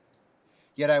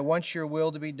 Yet I want your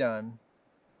will to be done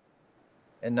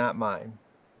and not mine."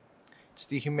 It's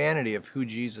the humanity of who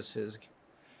Jesus is.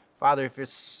 Father, if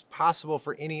it's possible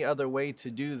for any other way to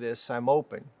do this, I'm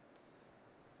open.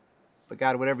 But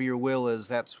God, whatever your will is,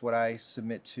 that's what I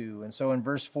submit to. And so in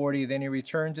verse 40, then he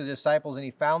returned to the disciples and he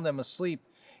found them asleep.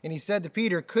 And he said to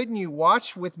Peter, "Couldn't you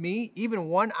watch with me even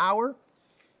 1 hour?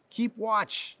 Keep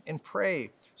watch and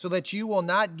pray so that you will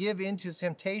not give in to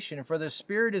temptation. For the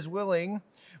spirit is willing,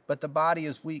 but the body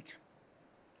is weak."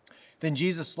 Then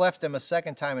Jesus left them a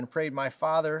second time and prayed, "My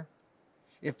Father,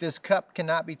 if this cup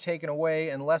cannot be taken away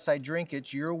unless I drink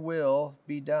it, your will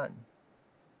be done."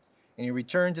 And he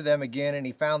returned to them again, and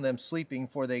he found them sleeping,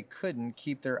 for they couldn't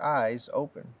keep their eyes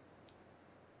open.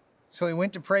 So he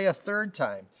went to pray a third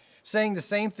time, saying the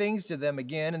same things to them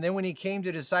again. And then when he came to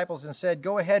the disciples and said,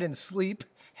 "Go ahead and sleep,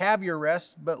 have your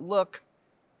rest, but look,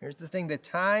 here's the thing, the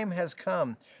time has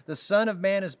come. The Son of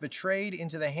Man is betrayed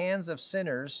into the hands of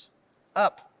sinners.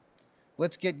 Up,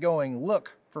 let's get going.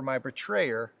 Look, for my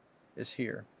betrayer is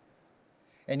here."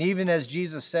 And even as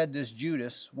Jesus said this,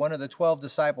 Judas, one of the 12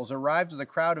 disciples, arrived with a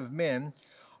crowd of men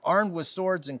armed with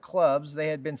swords and clubs. They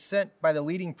had been sent by the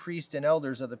leading priests and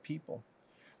elders of the people.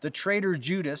 The traitor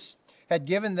Judas had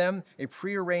given them a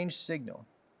prearranged signal.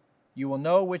 "You will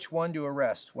know which one to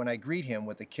arrest when I greet him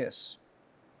with a kiss."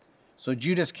 So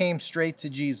Judas came straight to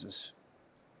Jesus.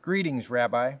 "Greetings,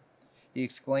 Rabbi," he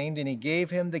exclaimed, and he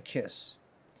gave him the kiss.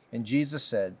 And Jesus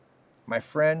said, "My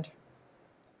friend,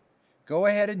 go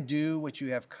ahead and do what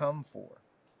you have come for."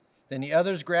 Then the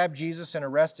others grabbed Jesus and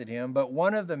arrested him, but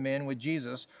one of the men with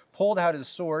Jesus pulled out his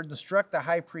sword and struck the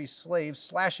high priest's slave,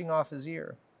 slashing off his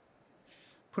ear.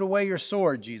 "Put away your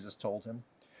sword," Jesus told him.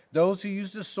 "Those who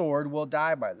use the sword will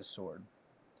die by the sword.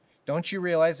 Don't you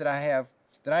realize that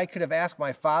I could have asked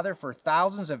my Father for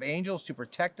thousands of angels to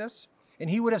protect us, and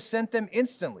he would have sent them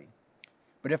instantly?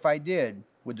 But if I did,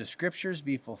 would the scriptures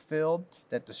be fulfilled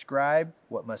that describe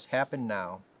what must happen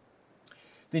now?"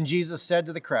 Then Jesus said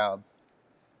to the crowd,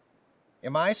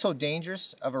 "Am I so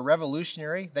dangerous of a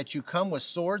revolutionary that you come with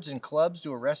swords and clubs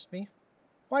to arrest me?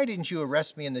 Why didn't you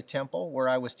arrest me in the temple where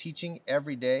I was teaching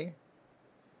every day?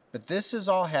 But this is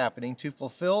all happening to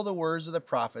fulfill the words of the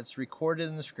prophets recorded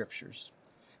in the scriptures."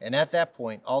 And at that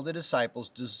point, all the disciples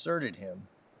deserted him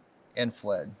and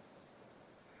fled.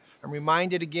 I'm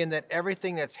reminded again that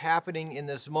everything that's happening in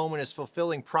this moment is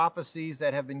fulfilling prophecies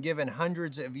that have been given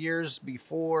hundreds of years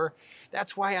before.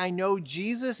 That's why I know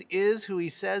Jesus is who he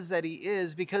says that he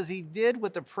is, because he did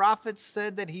what the prophets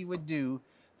said that he would do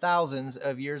thousands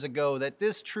of years ago, that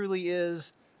this truly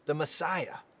is the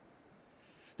Messiah,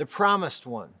 the promised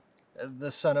one,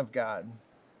 the Son of God.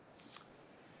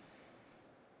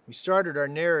 We started our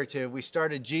narrative, we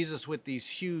started Jesus with these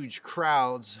huge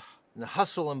crowds, and the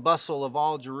hustle and bustle of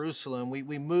all Jerusalem.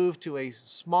 We moved to a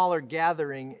smaller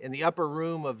gathering in the upper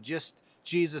room of just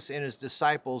Jesus and his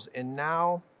disciples, and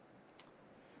now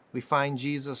we find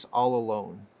Jesus all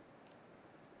alone.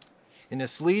 And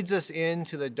this leads us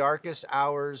into the darkest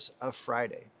hours of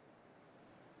Friday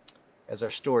as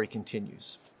our story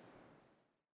continues.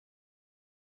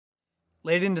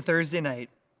 Late into Thursday night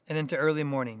and into early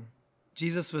morning,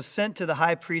 Jesus was sent to the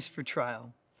high priest for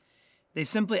trial. They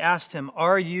simply asked him,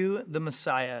 "Are you the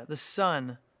Messiah, the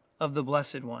Son of the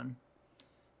Blessed One?"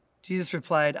 Jesus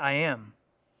replied, "I am."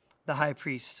 The high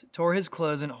priest tore his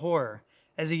clothes in horror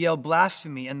as he yelled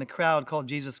blasphemy, and the crowd called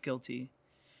Jesus guilty.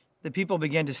 The people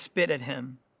began to spit at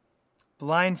him,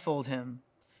 blindfold him,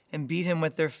 and beat him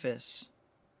with their fists.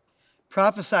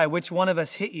 "Prophesy which one of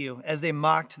us hit you," as they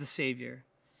mocked the Savior.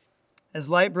 As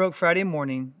light broke Friday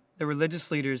morning, the religious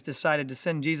leaders decided to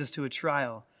send Jesus to a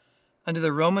trial under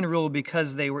the Roman rule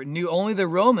because they knew only the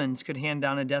Romans could hand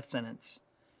down a death sentence.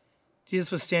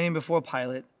 Jesus was standing before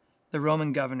Pilate, the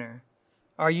Roman governor.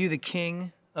 "Are you the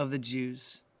king of the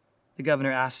Jews?" the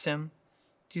governor asked him.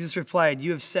 Jesus replied,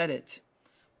 "You have said it."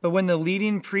 But when the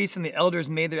leading priests and the elders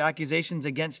made their accusations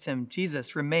against him,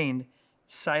 Jesus remained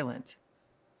silent.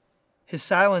 His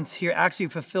silence here actually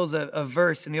fulfills a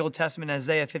verse in the Old Testament,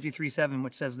 Isaiah 53:7,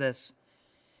 which says this: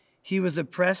 "He was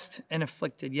oppressed and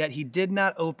afflicted, yet he did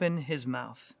not open his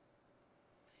mouth.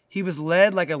 He was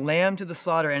led like a lamb to the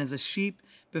slaughter, and as a sheep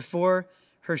before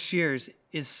her shears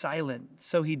is silent,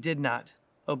 so he did not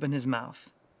open his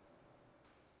mouth."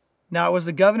 Now it was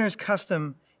the governor's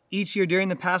custom each year during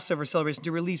the Passover celebration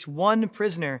to release one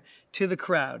prisoner to the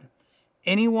crowd,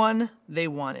 anyone they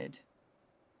wanted.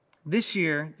 This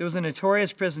year, there was a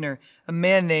notorious prisoner, a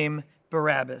man named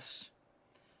Barabbas.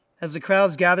 As the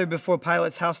crowds gathered before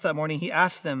Pilate's house that morning, he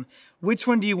asked them, "Which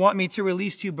one do you want me to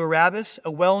release to you, Barabbas,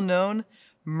 a well-known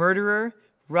murderer,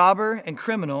 robber, and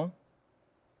criminal,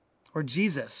 or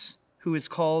Jesus, who is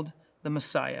called the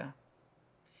Messiah?"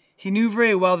 He knew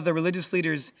very well that the religious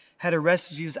leaders had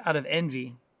arrested Jesus out of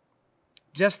envy.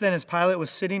 Just then, as Pilate was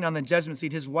sitting on the judgment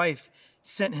seat, his wife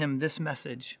sent him this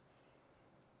message: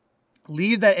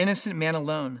 "Leave that innocent man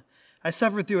alone. I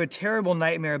suffered through a terrible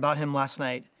nightmare about him last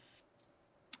night."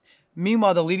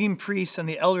 Meanwhile, the leading priests and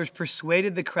the elders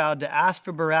persuaded the crowd to ask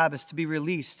for Barabbas to be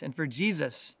released and for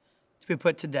Jesus to be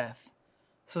put to death.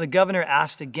 So the governor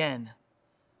asked again,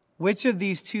 "Which of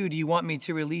these two do you want me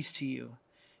to release to you?"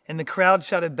 And the crowd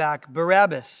shouted back,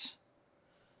 "Barabbas."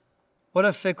 What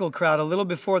a fickle crowd. A little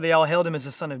before, they all hailed him as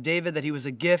the son of David, that he was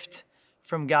a gift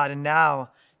from God, and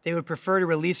now they would prefer to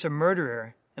release a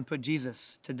murderer and put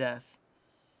Jesus to death.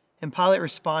 And Pilate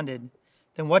responded,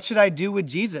 "Then what should I do with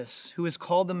Jesus, who is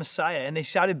called the Messiah?" And they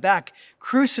shouted back,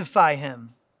 "Crucify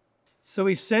him." So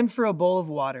he sent for a bowl of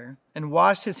water and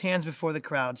washed his hands before the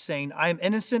crowd, saying, "I am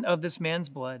innocent of this man's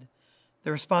blood.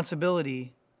 The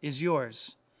responsibility is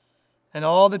yours." And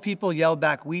all the people yelled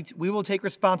back, we will take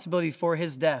responsibility for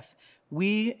his death,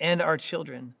 we and our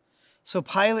children." So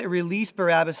Pilate released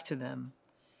Barabbas to them.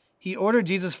 He ordered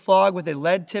Jesus flogged with a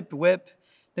lead-tipped whip,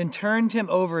 then turned him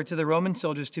over to the Roman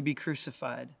soldiers to be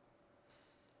crucified.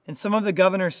 And some of the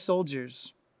governor's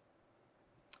soldiers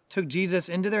took Jesus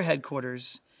into their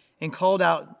headquarters and called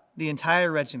out the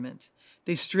entire regiment.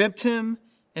 They stripped him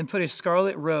and put a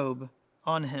scarlet robe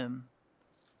on him.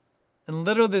 And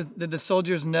little did the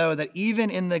soldiers know that even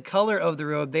in the color of the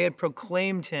robe, they had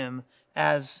proclaimed him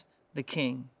as the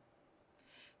king.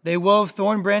 They wove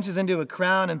thorn branches into a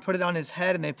crown and put it on his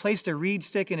head, and they placed a reed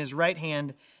stick in his right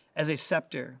hand as a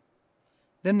scepter.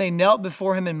 Then they knelt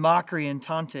before him in mockery and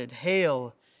taunted,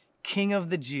 "Hail, King of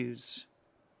the Jews."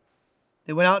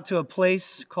 They went out to a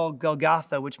place called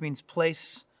Golgotha, which means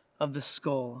place of the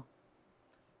skull.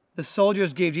 The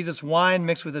soldiers gave Jesus wine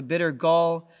mixed with a bitter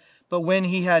gall, but when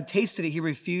he had tasted it, he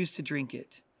refused to drink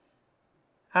it.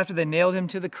 After they nailed him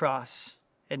to the cross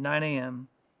at 9 a.m.,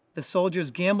 the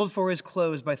soldiers gambled for his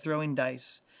clothes by throwing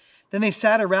dice. Then they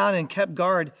sat around and kept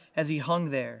guard as he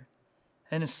hung there.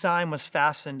 And a sign was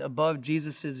fastened above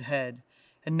Jesus' head,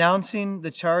 announcing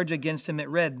the charge against him. It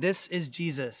read, "This is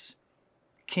Jesus,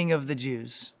 King of the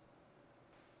Jews."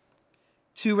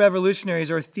 2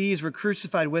 revolutionaries or thieves were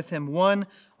crucified with him, one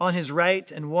on his right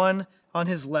and one on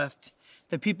his left.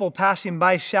 The people passing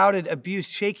by shouted abuse,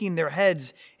 shaking their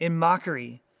heads in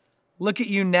mockery. "Look at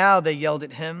you now," they yelled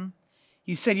at him.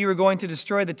 "You said you were going to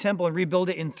destroy the temple and rebuild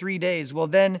it in 3 days. Well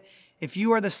then, if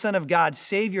you are the Son of God,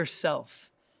 save yourself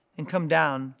and come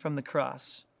down from the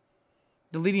cross."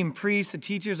 The leading priests, the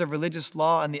teachers of religious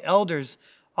law, and the elders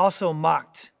also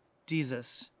mocked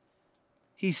Jesus.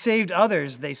 "He saved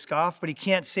others," they scoffed, "but he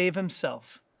can't save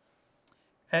himself."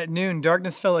 At noon,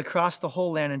 darkness fell across the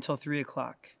whole land until 3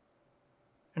 o'clock.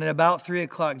 And at about 3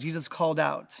 o'clock, Jesus called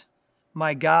out,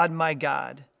 my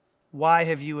God, why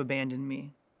have you abandoned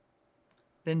me?"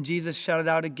 Then Jesus shouted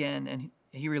out again, and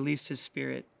he released his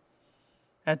spirit.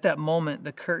 At that moment,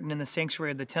 the curtain in the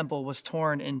sanctuary of the temple was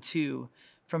torn in two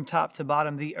from top to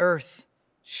bottom. The earth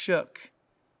shook,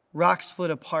 rocks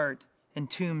split apart, and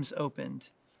tombs opened.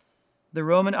 The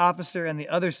Roman officer and the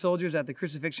other soldiers at the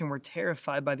crucifixion were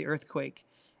terrified by the earthquake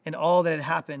and all that had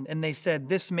happened, and they said,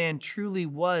 "This man truly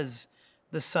was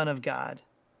the Son of God."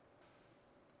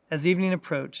 As evening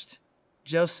approached,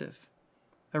 Joseph,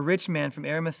 a rich man from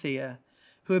Arimathea,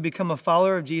 who had become a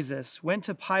follower of Jesus, went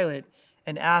to Pilate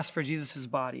and asked for Jesus'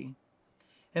 body.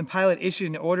 And Pilate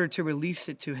issued an order to release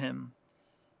it to him.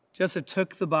 Joseph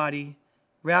took the body,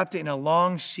 wrapped it in a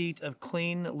long sheet of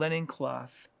clean linen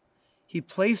cloth. He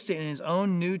placed it in his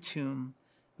own new tomb,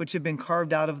 which had been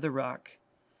carved out of the rock.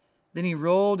 Then he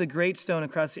rolled a great stone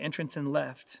across the entrance and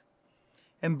left.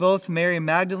 And both Mary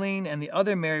Magdalene and the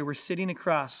other Mary were sitting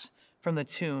across from the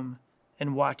tomb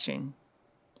and watching.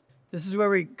 This is where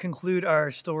we conclude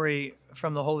our story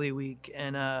from the Holy Week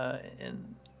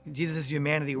and Jesus'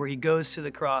 humanity, where he goes to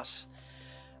the cross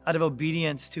out of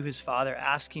obedience to his Father,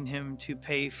 asking him to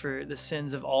pay for the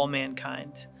sins of all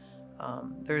mankind.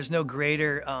 There is no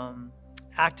greater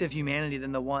act of humanity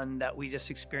than the one that we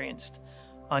just experienced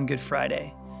on Good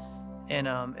Friday. And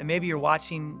maybe you're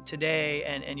watching today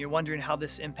and you're wondering how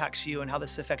this impacts you and how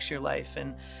this affects your life.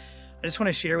 And I just want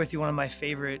to share with you one of my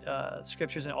favorite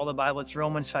scriptures in all the Bible. It's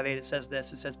Romans 5:8. It says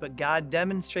this. It says, "But God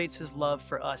demonstrates his love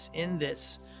for us in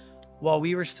this: while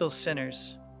we were still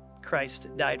sinners, Christ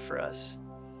died for us."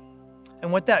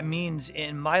 And what that means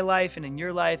in my life and in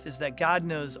your life is that God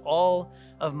knows all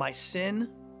of my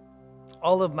sin,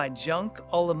 all of my junk,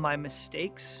 all of my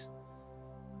mistakes,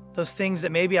 those things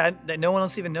that maybe that no one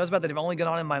else even knows about, that have only gone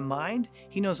on in my mind.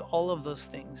 He knows all of those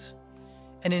things.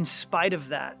 And in spite of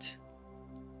that,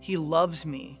 he loves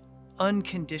me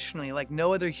unconditionally, like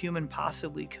no other human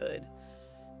possibly could.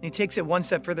 And he takes it one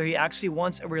step further. He actually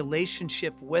wants a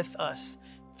relationship with us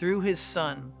through his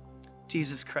Son,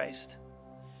 Jesus Christ.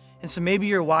 And so maybe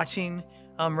you're watching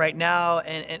right now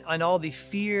and all the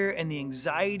fear and the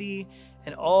anxiety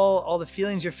and all the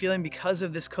feelings you're feeling because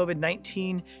of this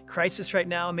COVID-19 crisis right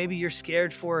now. Maybe you're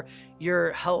scared for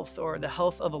your health or the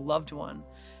health of a loved one.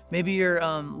 Maybe you're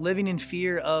living in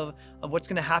fear of what's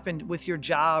going to happen with your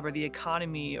job or the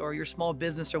economy or your small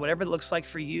business or whatever it looks like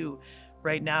for you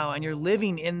right now. And you're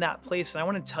living in that place. And I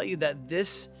want to tell you that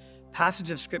this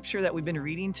passage of scripture that we've been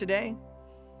reading today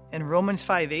in Romans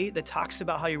 5:8 that talks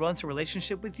about how he wants a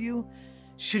relationship with you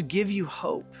should give you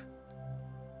hope.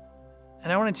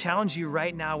 And I want to challenge you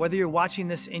right now, whether you're watching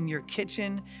this in your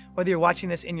kitchen, whether you're watching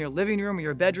this in your living room or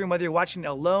your bedroom, whether you're watching it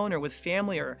alone or with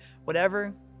family or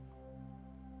whatever,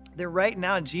 that right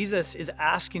now Jesus is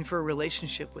asking for a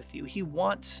relationship with you. He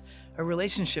wants a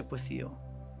relationship with you.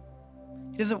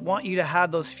 He doesn't want you to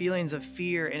have those feelings of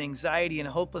fear and anxiety and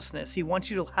hopelessness. He wants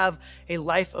you to have a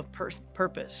life of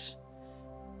purpose.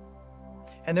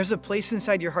 And there's a place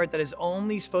inside your heart that is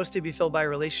only supposed to be filled by a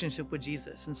relationship with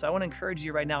Jesus. And so I want to encourage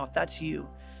you right now, if that's you,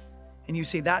 and you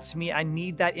say, "That's me, I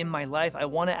need that in my life. I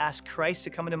want to ask Christ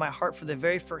to come into my heart for the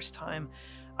very first time."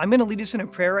 I'm going to lead us in a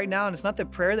prayer right now. And it's not the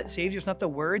prayer that saves you. It's not the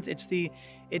words. It's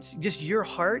just your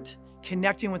heart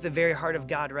connecting with the very heart of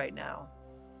God right now.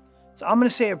 So I'm going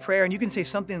to say a prayer, and you can say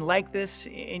something like this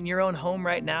in your own home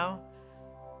right now.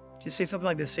 Just say something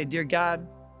like this. Say, "Dear God,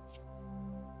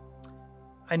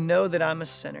 I know that I'm a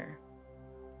sinner.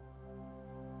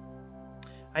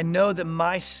 I know that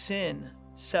my sin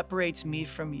separates me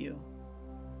from you.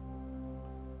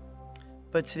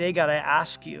 But today, God, I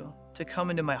ask you to come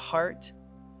into my heart.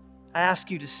 I ask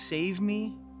you to save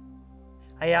me.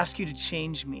 I ask you to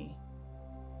change me.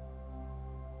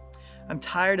 I'm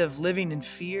tired of living in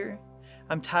fear.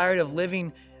 I'm tired of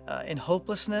living in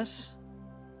hopelessness.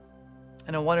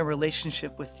 And I want a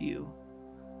relationship with you.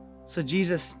 So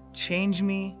Jesus, change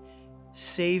me,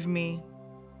 save me.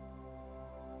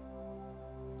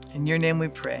 In your name we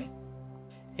pray.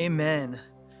 Amen.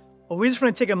 Well, we just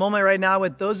want to take a moment right now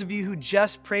with those of you who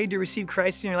just prayed to receive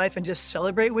Christ in your life and just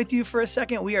celebrate with you for a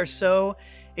second. We are so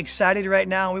excited right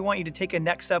now. We want you to take a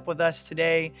next step with us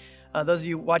today. Those of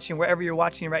you watching, wherever you're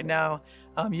watching right now,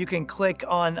 you can click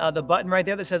on the button right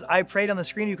there that says "I prayed" on the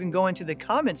screen. You can go into the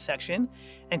comments section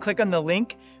and click on the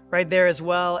link right there as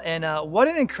well. And what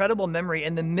an incredible memory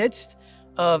in the midst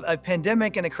of a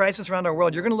pandemic and a crisis around our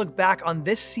world. You're going to look back on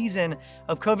this season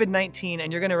of COVID-19 and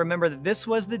you're going to remember that this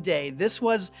was the day, this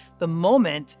was the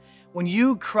moment when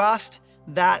you crossed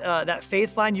that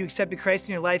faith line, you accepted Christ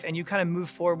in your life, and you kind of move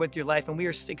forward with your life. And we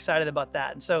are excited about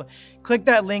that. And so click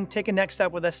that link, take a next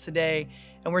step with us today.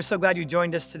 And we're so glad you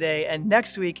joined us today. And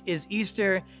next week is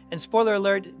Easter. And spoiler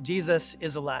alert, Jesus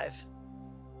is alive.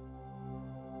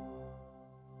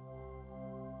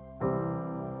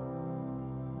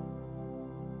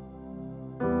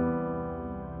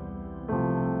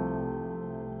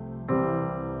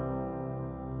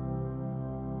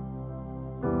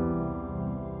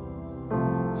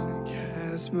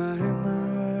 My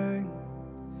mind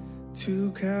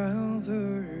to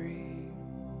Calvary,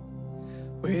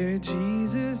 where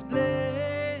Jesus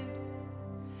bled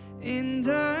and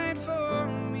died for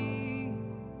me.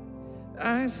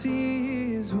 I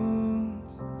see his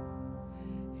wounds,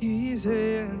 his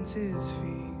hands, his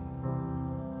feet,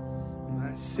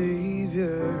 my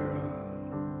Savior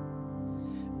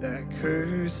on that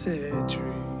cursed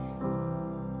tree.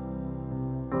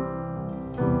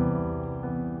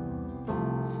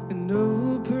 And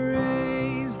oh,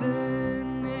 praise the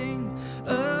name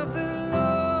of the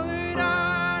Lord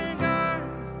our God.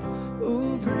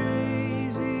 Oh,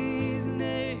 praise his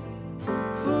name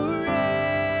forevermore.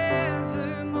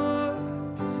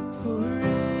 For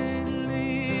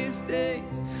endless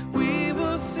days we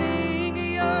will sing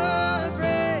your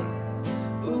praise.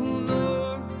 Oh,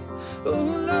 Lord, oh,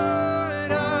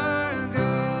 Lord our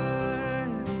God.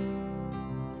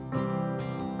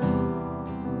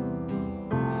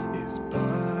 His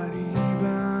body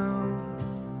bound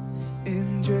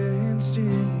and drenched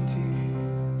in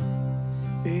tears,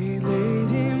 they laid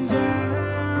him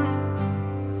down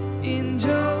in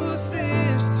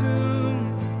Joseph's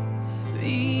tomb,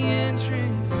 the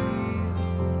entrance sealed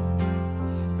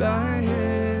by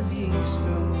heavy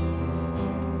stone.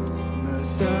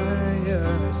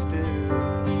 Messiah still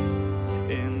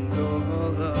and all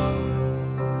alone.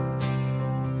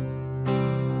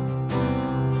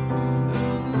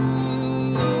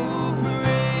 Oh,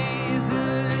 praise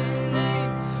the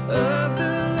name of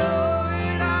the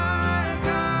Lord our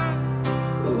God.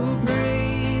 Oh,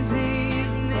 praise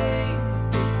his name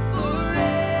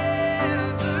forevermore.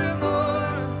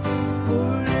 For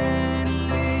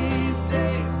endless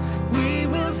days we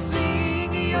will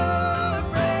sing your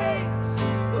praise.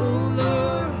 Oh,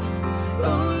 Lord,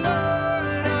 oh,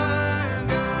 Lord our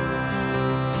God.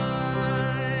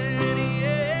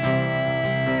 Yeah.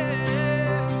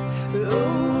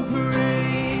 Oh,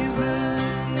 praise the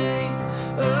name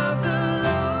of the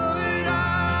Lord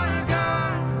our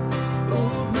God.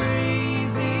 Oh,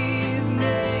 praise his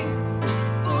name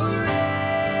forevermore.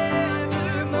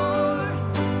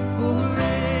 For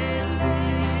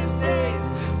endless days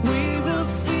we will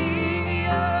sing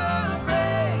your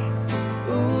praise.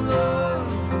 Oh, Lord,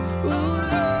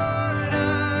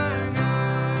 our God.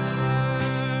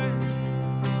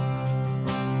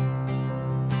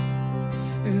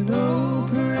 And oh,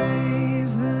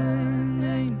 praise the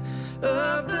name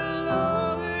of the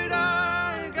Lord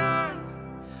our God.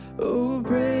 Oh,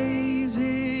 praise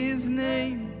his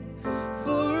name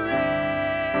forevermore.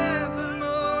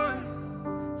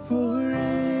 For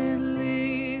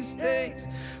endless days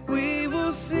we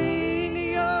will sing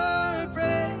your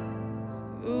praise.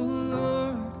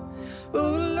 Oh,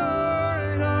 Lord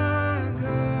our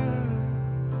God.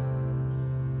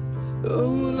 Oh,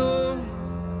 Lord,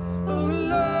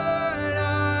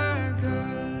 our God.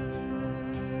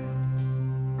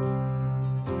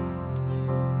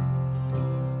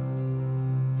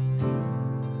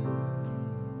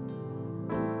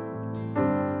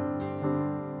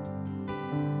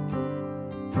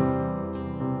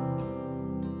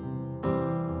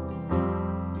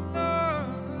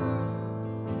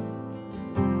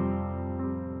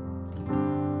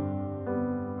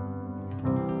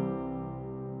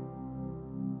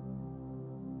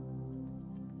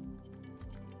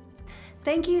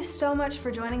 Thank you so much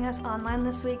for joining us online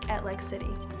this week at Lake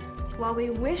City. While we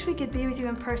wish we could be with you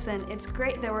in person, it's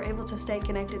great that we're able to stay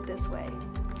connected this way.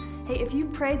 Hey, if you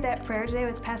prayed that prayer today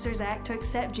with Pastor Zach to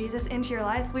accept Jesus into your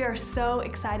life, we are so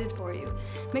excited for you.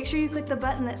 Make sure you click the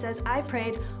button that says I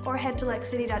prayed or head to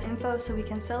lekecity.info so we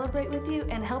can celebrate with you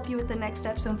and help you with the next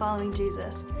steps in following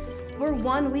Jesus. We're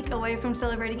 1 week away from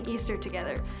celebrating Easter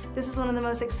together. This is one of the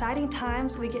most exciting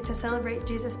times we get to celebrate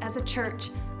Jesus as a church.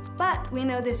 But we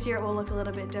know this year it will look a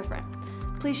little bit different.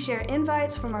 Please share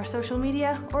invites from our social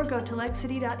media or go to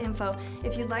lekecity.info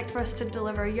if you'd like for us to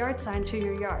deliver a yard sign to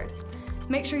your yard.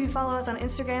 Make sure you follow us on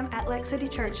Instagram at Lake City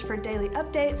Church for daily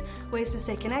updates, ways to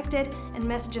stay connected, and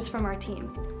messages from our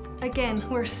team. Again,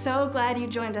 we're so glad you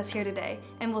joined us here today,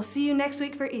 and we'll see you next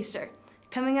week for Easter.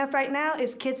 Coming up right now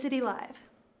is Kid City Live.